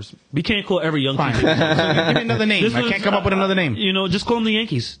baby bombers. We can't call every young Fine. team. Give me another name. This I was- can't come up with another name. You know, just call them the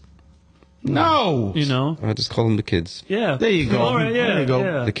Yankees. No. You know? I just call them the kids. Yeah. There you go. All right, yeah. There you go.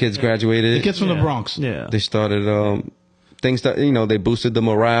 Yeah. The kids graduated. The kids from the Yeah. Bronx. Yeah. They started things that they boosted the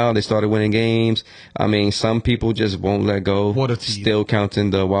morale. They started winning games. I mean, some people just won't let go. What a team. Still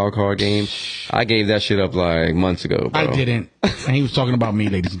counting the wild card game. I gave that shit up like months ago, bro. I didn't. And he was talking about me,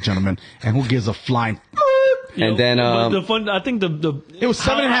 ladies and gentlemen. And who gives a flying? And then but the fun, I think the It was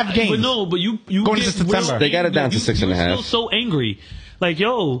 7.5 games. But no, but you Going get into September. real They got it down angry. to 6.5. You're still so angry, like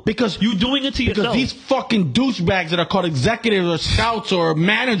yo, Because you doing it to Because yourself. these fucking douchebags that are called executives or scouts or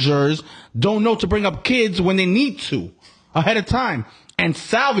managers don't know to bring up kids when they need to ahead of time and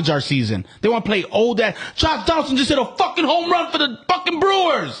salvage our season. They want to play old ass. Josh Donaldson just hit a fucking home run for the fucking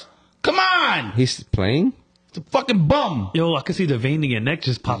Brewers. Come on. He's playing? It's a fucking bum. Yo, I can see the vein in your neck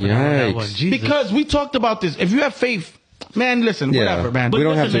just popping out of that Yikes. one. Jesus. Because we talked about this. If you have faith, man, listen, Yeah. whatever, man. But we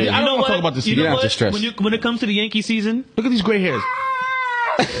don't have to- man, I don't you know wanna talk what? about this You season. know You don't have what? to stress. When it comes to the Yankee season, Look at these gray hairs.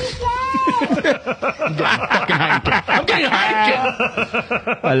 I'm getting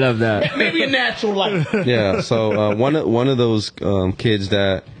Heineken. I love that. Maybe a natural light. Yeah. So one of those kids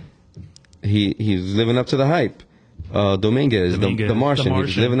that he's living up to the hype. Dominguez, the Martian. He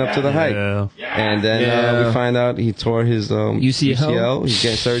was living up to the hype. Yeah. And then we find out he tore his UCL. He's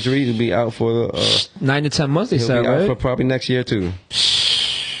getting surgery. He'll be out for 9 to 10 months. They he'll said, be out for right? probably next year too.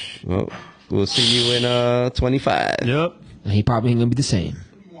 Well, we'll see you in 25. Yep. And he probably ain't gonna be the same.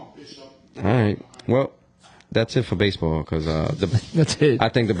 All right. Well, that's it for baseball because That's it. I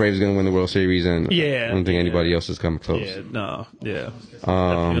think the Braves are going to win the World Series, and Yeah. I don't think anybody else is coming close. Yeah. No. Yeah. Definitely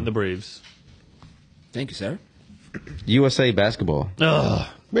on the Braves. Thank you, sir. USA basketball. Ugh.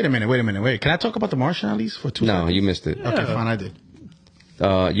 Wait a minute. Can I talk about the Martian at least for 2 No, seconds? you missed it. Okay, fine, I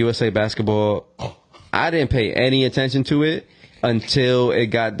did. USA basketball. I didn't pay any attention to it until it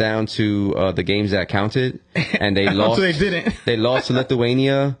got down to the games that counted, and they lost. Until they didn't. They lost to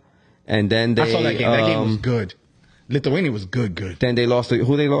Lithuania, and then they. I saw that game. That game was good. Lithuania was good. Then they lost to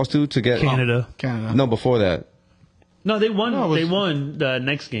who they lost to get Canada. Canada. No, before that. No, they won. No, it was- They won the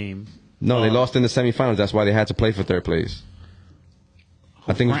next game. No, they lost in the semifinals. That's why they had to play for third place.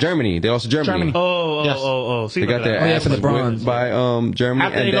 I think it was Germany. They lost to Germany. Germany. Oh. See, They got look at their that. yeah, ass for the whipped bronze. by Germany.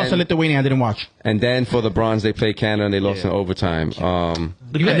 After they lost to Lithuania, I didn't watch. And then for the bronze, they played Canada and they lost in overtime. The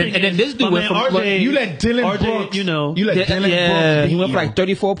And then this dude my went man from RJ, You let Dylan RJ, Brooks. you know. You let yeah, Dylan yeah, Brooks. he went beat for like you.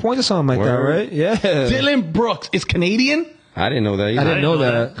 34 points or something like Word. that, right? Yeah. Dylan Brooks is Canadian. I didn't know that either. I didn't know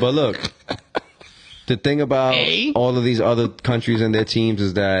that. But look, the thing about Hey. all of these other countries and their teams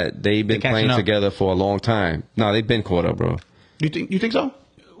is that they've been They're playing catching up. together for a long time. No, they've been caught up, bro. You think so?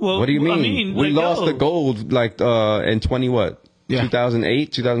 Well, What do you mean? I mean, We like, lost yo. the gold like in 20 what? Yeah.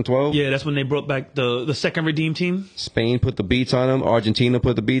 2008, 2012? Yeah, that's when they brought back the second redeem team. Spain put the beats on them. Argentina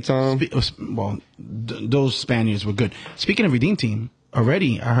put the beats on them. Well, those Spaniards were good. Speaking of redeem team,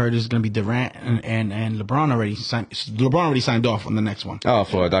 already I heard it's going to be Durant and LeBron already signed. LeBron already signed off on the next one. Oh,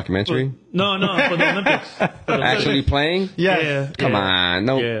 for a documentary? No, for the Olympics. For the Actually playing? Yeah. Come yeah. on.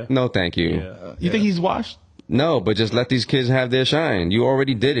 No, Yeah. no, thank you. Yeah. You think he's washed? No, but just let these kids have their shine. You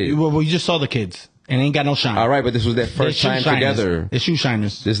already did it. Well, you just saw the kids and they ain't got no shine. All right, but this was their They're first shoe time shiners. together. They're shoe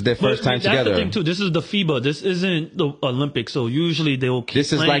shiners. This is their first time That's together. the thing too. This is the FIBA. This isn't the Olympics. So usually they'll keep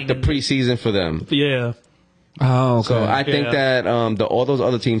This is like the playing. preseason for them. Yeah. Oh, okay. So I think Yeah. that all those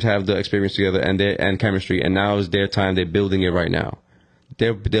other teams have the experience together and chemistry, and now is their time. They're building it right now.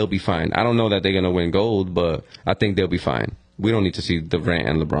 They'll be fine. I don't know that they're gonna win gold, but I think they'll be fine. We don't need to see Durant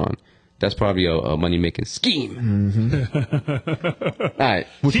and LeBron. That's probably a money-making scheme. All right.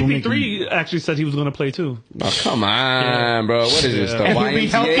 CP3 actually said he was going to play too. Oh, come on, bro. What is this? The And he'll be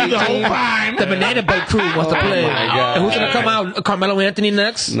healthy YMCA the whole team? time. The Banana Boat crew wants to play. my God. And who's gonna come out? Carmelo Anthony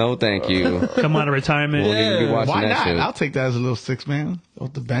next? No, thank you. Come out of retirement. We'll even be watching Why that not? shit. I'll take that as a little 6-man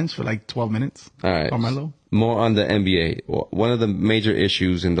off the bench for like 12 minutes. All right. Carmelo. More on the NBA. One of the major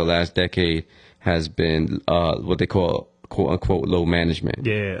issues in the last decade has been what they call "quote unquote" load management.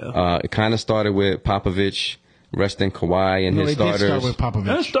 Yeah. It kind of started with Popovich resting Kawhi and No, his they did starters. start with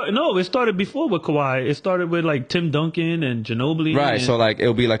Popovich. It started before with Kawhi. It started with like Tim Duncan and Ginobili. Right, and- so like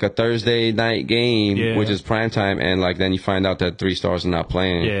it'll be like a Thursday night game, Yeah. which is prime time, and like then you find out that 3 stars are not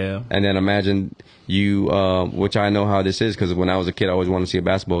playing. Yeah. And then imagine you, which I know how this is because when I was a kid, I always wanted to see a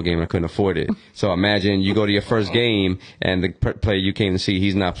basketball game and I couldn't afford it. So imagine you go to your first game and the player you came to see,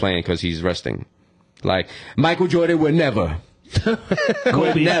 he's not playing because he's resting. Like Michael Jordan would never.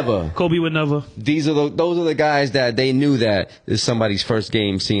 Would never. Kobe would never. Those are the guys that they knew that this is somebody's first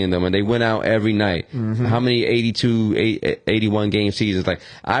game seeing them, and they went out every night. How many 81 game seasons? Like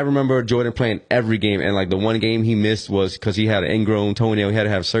I remember Jordan playing every game, and like the one game he missed was because he had an ingrown toenail. He had to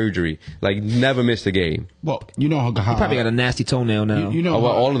have surgery. Like never missed a game. Well, you know how Probably got a nasty toenail now. you know Oh,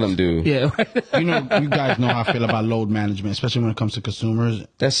 well, all of them do. Yeah. you guys know how I feel about load management, especially when it comes to consumers.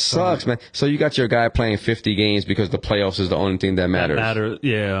 That sucks, man. So you got your guy playing 50 games because the playoffs is the only thing that matters.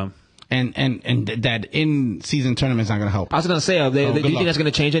 Yeah. And that in season tournament's not gonna help. I was gonna say, do you good think luck. that's gonna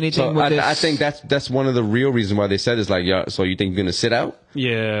change anything So with this? I think that's one of the real reasons why they said it's like, yeah. So you think you're gonna sit out?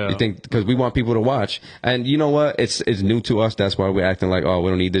 Yeah. You think because we want people to watch, and you know what? It's new to us. That's why we're acting like, oh, we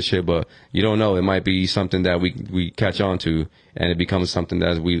don't need this shit. But you don't know. It might be something that we catch on to, and it becomes something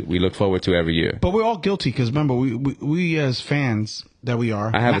that we look forward to every year. But we're all guilty because remember, we as fans that we are.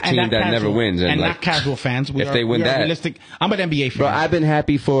 I have a and team not that never wins, and and like, not casual fans. if they win we are that- realistic. I'm an NBA fan. Bro, I've been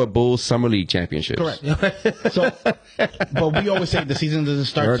happy for Bulls Summer League championships. Correct. So, but we always say the season doesn't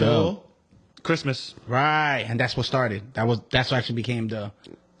start Sure till Christmas. right, and that's what started. That's what actually became the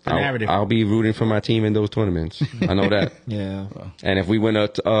narrative. I'll be rooting for my team in those tournaments. I know that. yeah. And if we win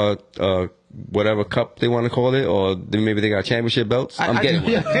a whatever cup they want to call it, or then maybe they got championship belts, I'm getting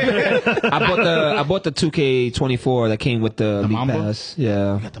one. I bought the 2K24 that came with the League Mamba? Pass.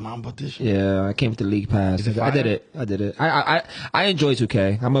 Yeah. You got the Mamba edition. Yeah, I came with the League Pass. Is it I did fire? it. I enjoy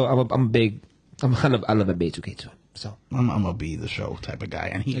 2K. I love a big 2K too. So I'm gonna be the show type of guy,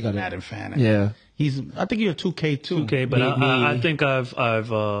 and he's a got it. Madden fan. yeah. I think you're a 2K too. Okay, but Me- I think I've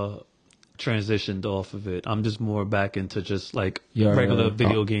transitioned off of it. I'm just more back into just like Your, regular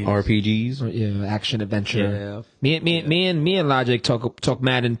video games. RPGs. Yeah, action adventure. Yeah. Me and Logic talk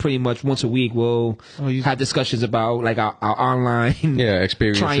Madden pretty much once a week. We'll have discussions about like our online Yeah,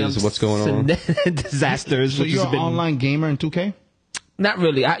 experiences, triumphs what's going on. and disasters. So which you're has an been- online gamer in 2K? Not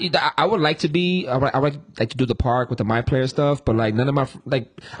really. I would like to be. I would like to do the park with the My Player stuff, but like none of my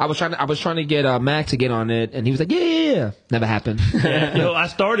I was trying to get Mac to get on it, and he was like, yeah. Never happened. Yeah, I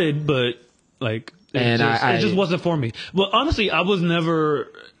started, but like it just wasn't for me. Well, honestly, I never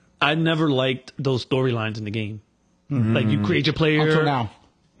liked those storylines in the game. Like you create your player. Until now.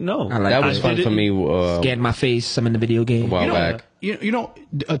 No, I like That was it. fun for me Scan my face. I'm in the video game. a while back. You know,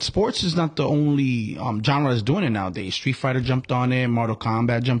 sports is not the only genre that's doing it nowadays. Street Fighter jumped on it. Mortal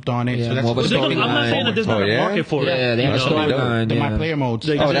Kombat jumped on it. Yeah, so that's more of a what I'm they're not saying that there's not Oh, a yeah? market for it. Yeah, they have a That's pretty dope. storyline. the Yeah. My Player modes.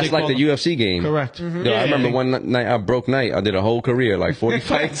 They- Oh, they that's like call the them- UFC game. Correct. Yo, I remember one night I broke night. I did a whole career, like 40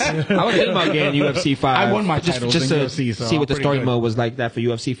 fights. I was thinking about getting UFC 5. I won my just titles just in to UFC, so see what the I'm pretty story good. mode was like that for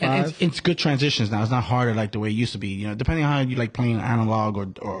UFC 5. And it's good transitions now. It's not harder like the way it used to be. You know, depending on how you like playing analog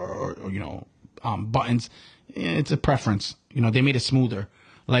or you know buttons, it's a preference. You know, they made it smoother.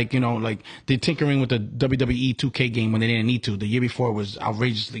 Like, you know, like they're tinkering with the WWE 2K game when they didn't need to. The year before was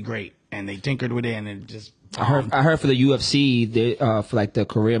outrageously great, and they tinkered with it, and it just. I heard for the UFC, they for like the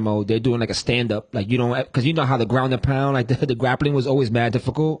career mode, they're doing like a stand up. Like you don't, because you know how the ground and pound, like the grappling was always mad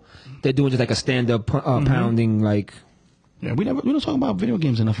difficult. They're doing just like a stand up pounding, like. Yeah, we don't talk about video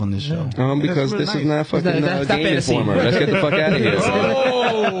games enough on this show. Because That's this really is nice. not fucking That's not Game fantasy. Informer. Let's get the fuck out of here.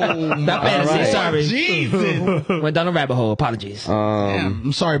 Oh, Not fantasy, right. sorry. Jesus. Went down a rabbit hole. Apologies.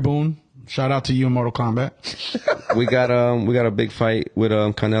 I'm sorry, Boone. Shout out to you in Mortal Kombat. we got a big fight with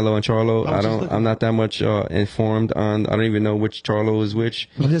Canelo and Charlo. I'm not that much informed on. I don't even know which Charlo is which.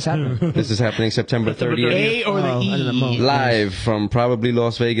 What just happened? This is happening September 30th. A or the I didn't know. E? Live from probably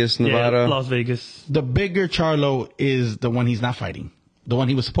Las Vegas, Nevada. Yeah, Las Vegas. The bigger Charlo is the one he's not fighting. The one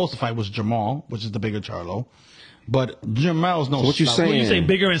he was supposed to fight was Jamal, which is the bigger Charlo. But Jamel's no. So what you slouch. saying? When you say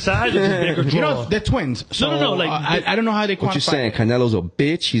bigger in size, or just bigger draw? You know, they're twins. So no. Like I don't know how they quantify. What you saying? Canelo's a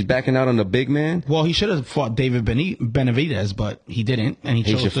bitch. He's backing out on the big man. Well, he should have fought David Benavidez, but he didn't, and he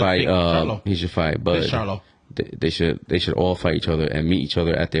chose should to fight. pick Charlo. He should fight, but Charlo. They should all fight each other and meet each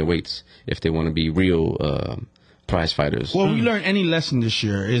other at their weights if they want to be real prize fighters. Well, we learned any lesson this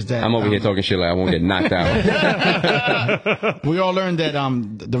year is that I'm over here talking shit like I won't get knocked out. we all learned that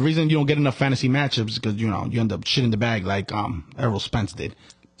the reason you don't get enough fantasy matchups is because you end up shit in the bag like Errol Spence did.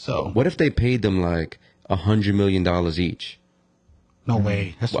 So What if they paid them like $100 million each? no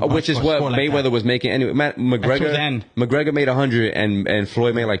way. That's Which is what Mayweather was making anyway. McGregor made 100 and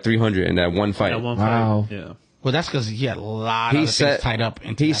Floyd made like 300 in that one fight. Wow. Yeah. Well, that's because he had a lot of things tied up.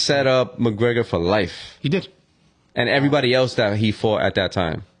 He set up McGregor for life. He did. And everybody else that he fought at that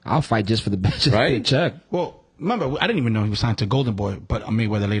time. I'll fight just for the Right? check. Well, remember, I didn't even know he was signed to Golden Boy, but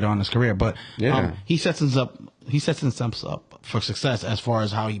Mayweather later on in his career. But he sets himself up for success as far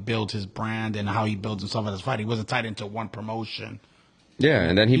as how he builds his brand and how he builds himself as a fighter. He wasn't tied into one promotion. Yeah,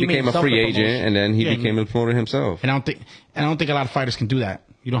 and then he became a free agent, and then he became a promoter himself. And I don't think a lot of fighters can do that.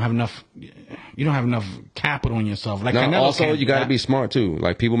 You don't have enough capital in yourself. Like Now, also, you got to be smart too.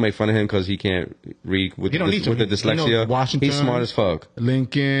 Like people make fun of him because he can't read with the dyslexia. Washington, he's smart as fuck.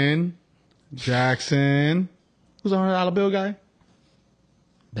 Lincoln, Jackson. Who's the $100 bill guy?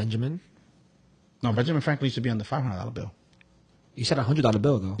 Benjamin? No, Benjamin Franklin used to be on the $500 bill. You said $100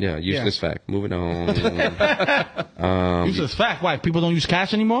 bill though. Yeah, useless fact. Moving on. Useless fact. Why? People don't use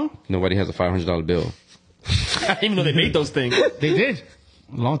cash anymore? Nobody has a $500 bill. I didn't even know they made those things. They did.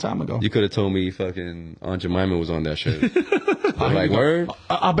 A long time ago. You could have told me fucking Aunt Jemima was on that shit. Like, word?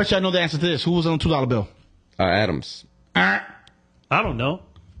 I bet you I know the answer to this. Who was on the $2 bill? Adams. I don't know.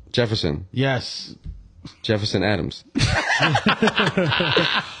 Jefferson. Yes. Jefferson Adams. I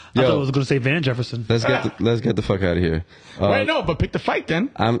thought I was going to say Van Jefferson. Let's get the fuck out of here. Wait, no, but pick the fight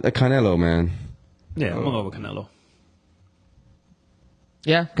then. I'm a Canelo, man. Yeah, I'm going to go with Canelo.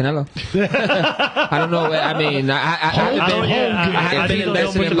 Yeah, Canelo. I don't know. I mean, I haven't been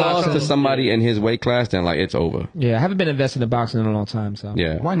investing in boxing. To somebody in his weight class, then like it's over. Yeah, I haven't been investing in boxing in a long time. So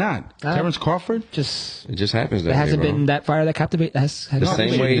yeah, why not? Terrence Crawford? It just happens. There hasn't been that fire that captivates. The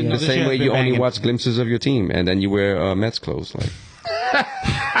same way you only watch glimpses of your team, and then you wear Mets clothes. Like,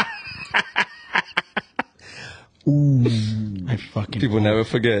 ooh, I fucking people never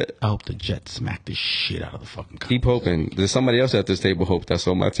forget. I hope the Jets smack the shit out of the fucking Cowboys. Keep hoping. There's somebody else at this table hope that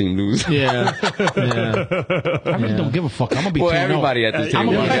saw my team lose. Yeah. I really don't give a fuck. I'm gonna be 2-0. Everybody at this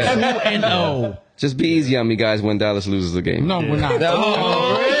table. I'm gonna be 2-0. Just be easy on me, guys, when Dallas loses a game. No, we're not.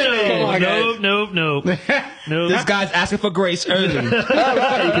 Nope. This guy's asking for grace early. All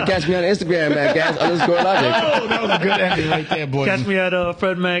right, you can catch me on Instagram at gas_logic. Oh, that was a good ending right there, boy. Catch me at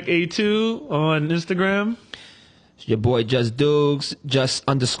FredMac82 on Instagram. It's your boy Just Dukes,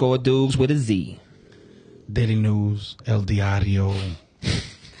 _Dukes with a Z. Daily News, El Diario,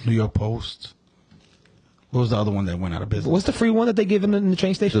 New York Post. What was the other one that went out of business? What's the free one that they give in the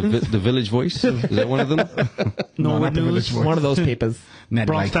train station? The Village Voice? Is that one of them? No, not the Village Voice. One of those papers.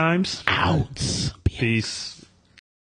 Bronx Times. Out. Peace.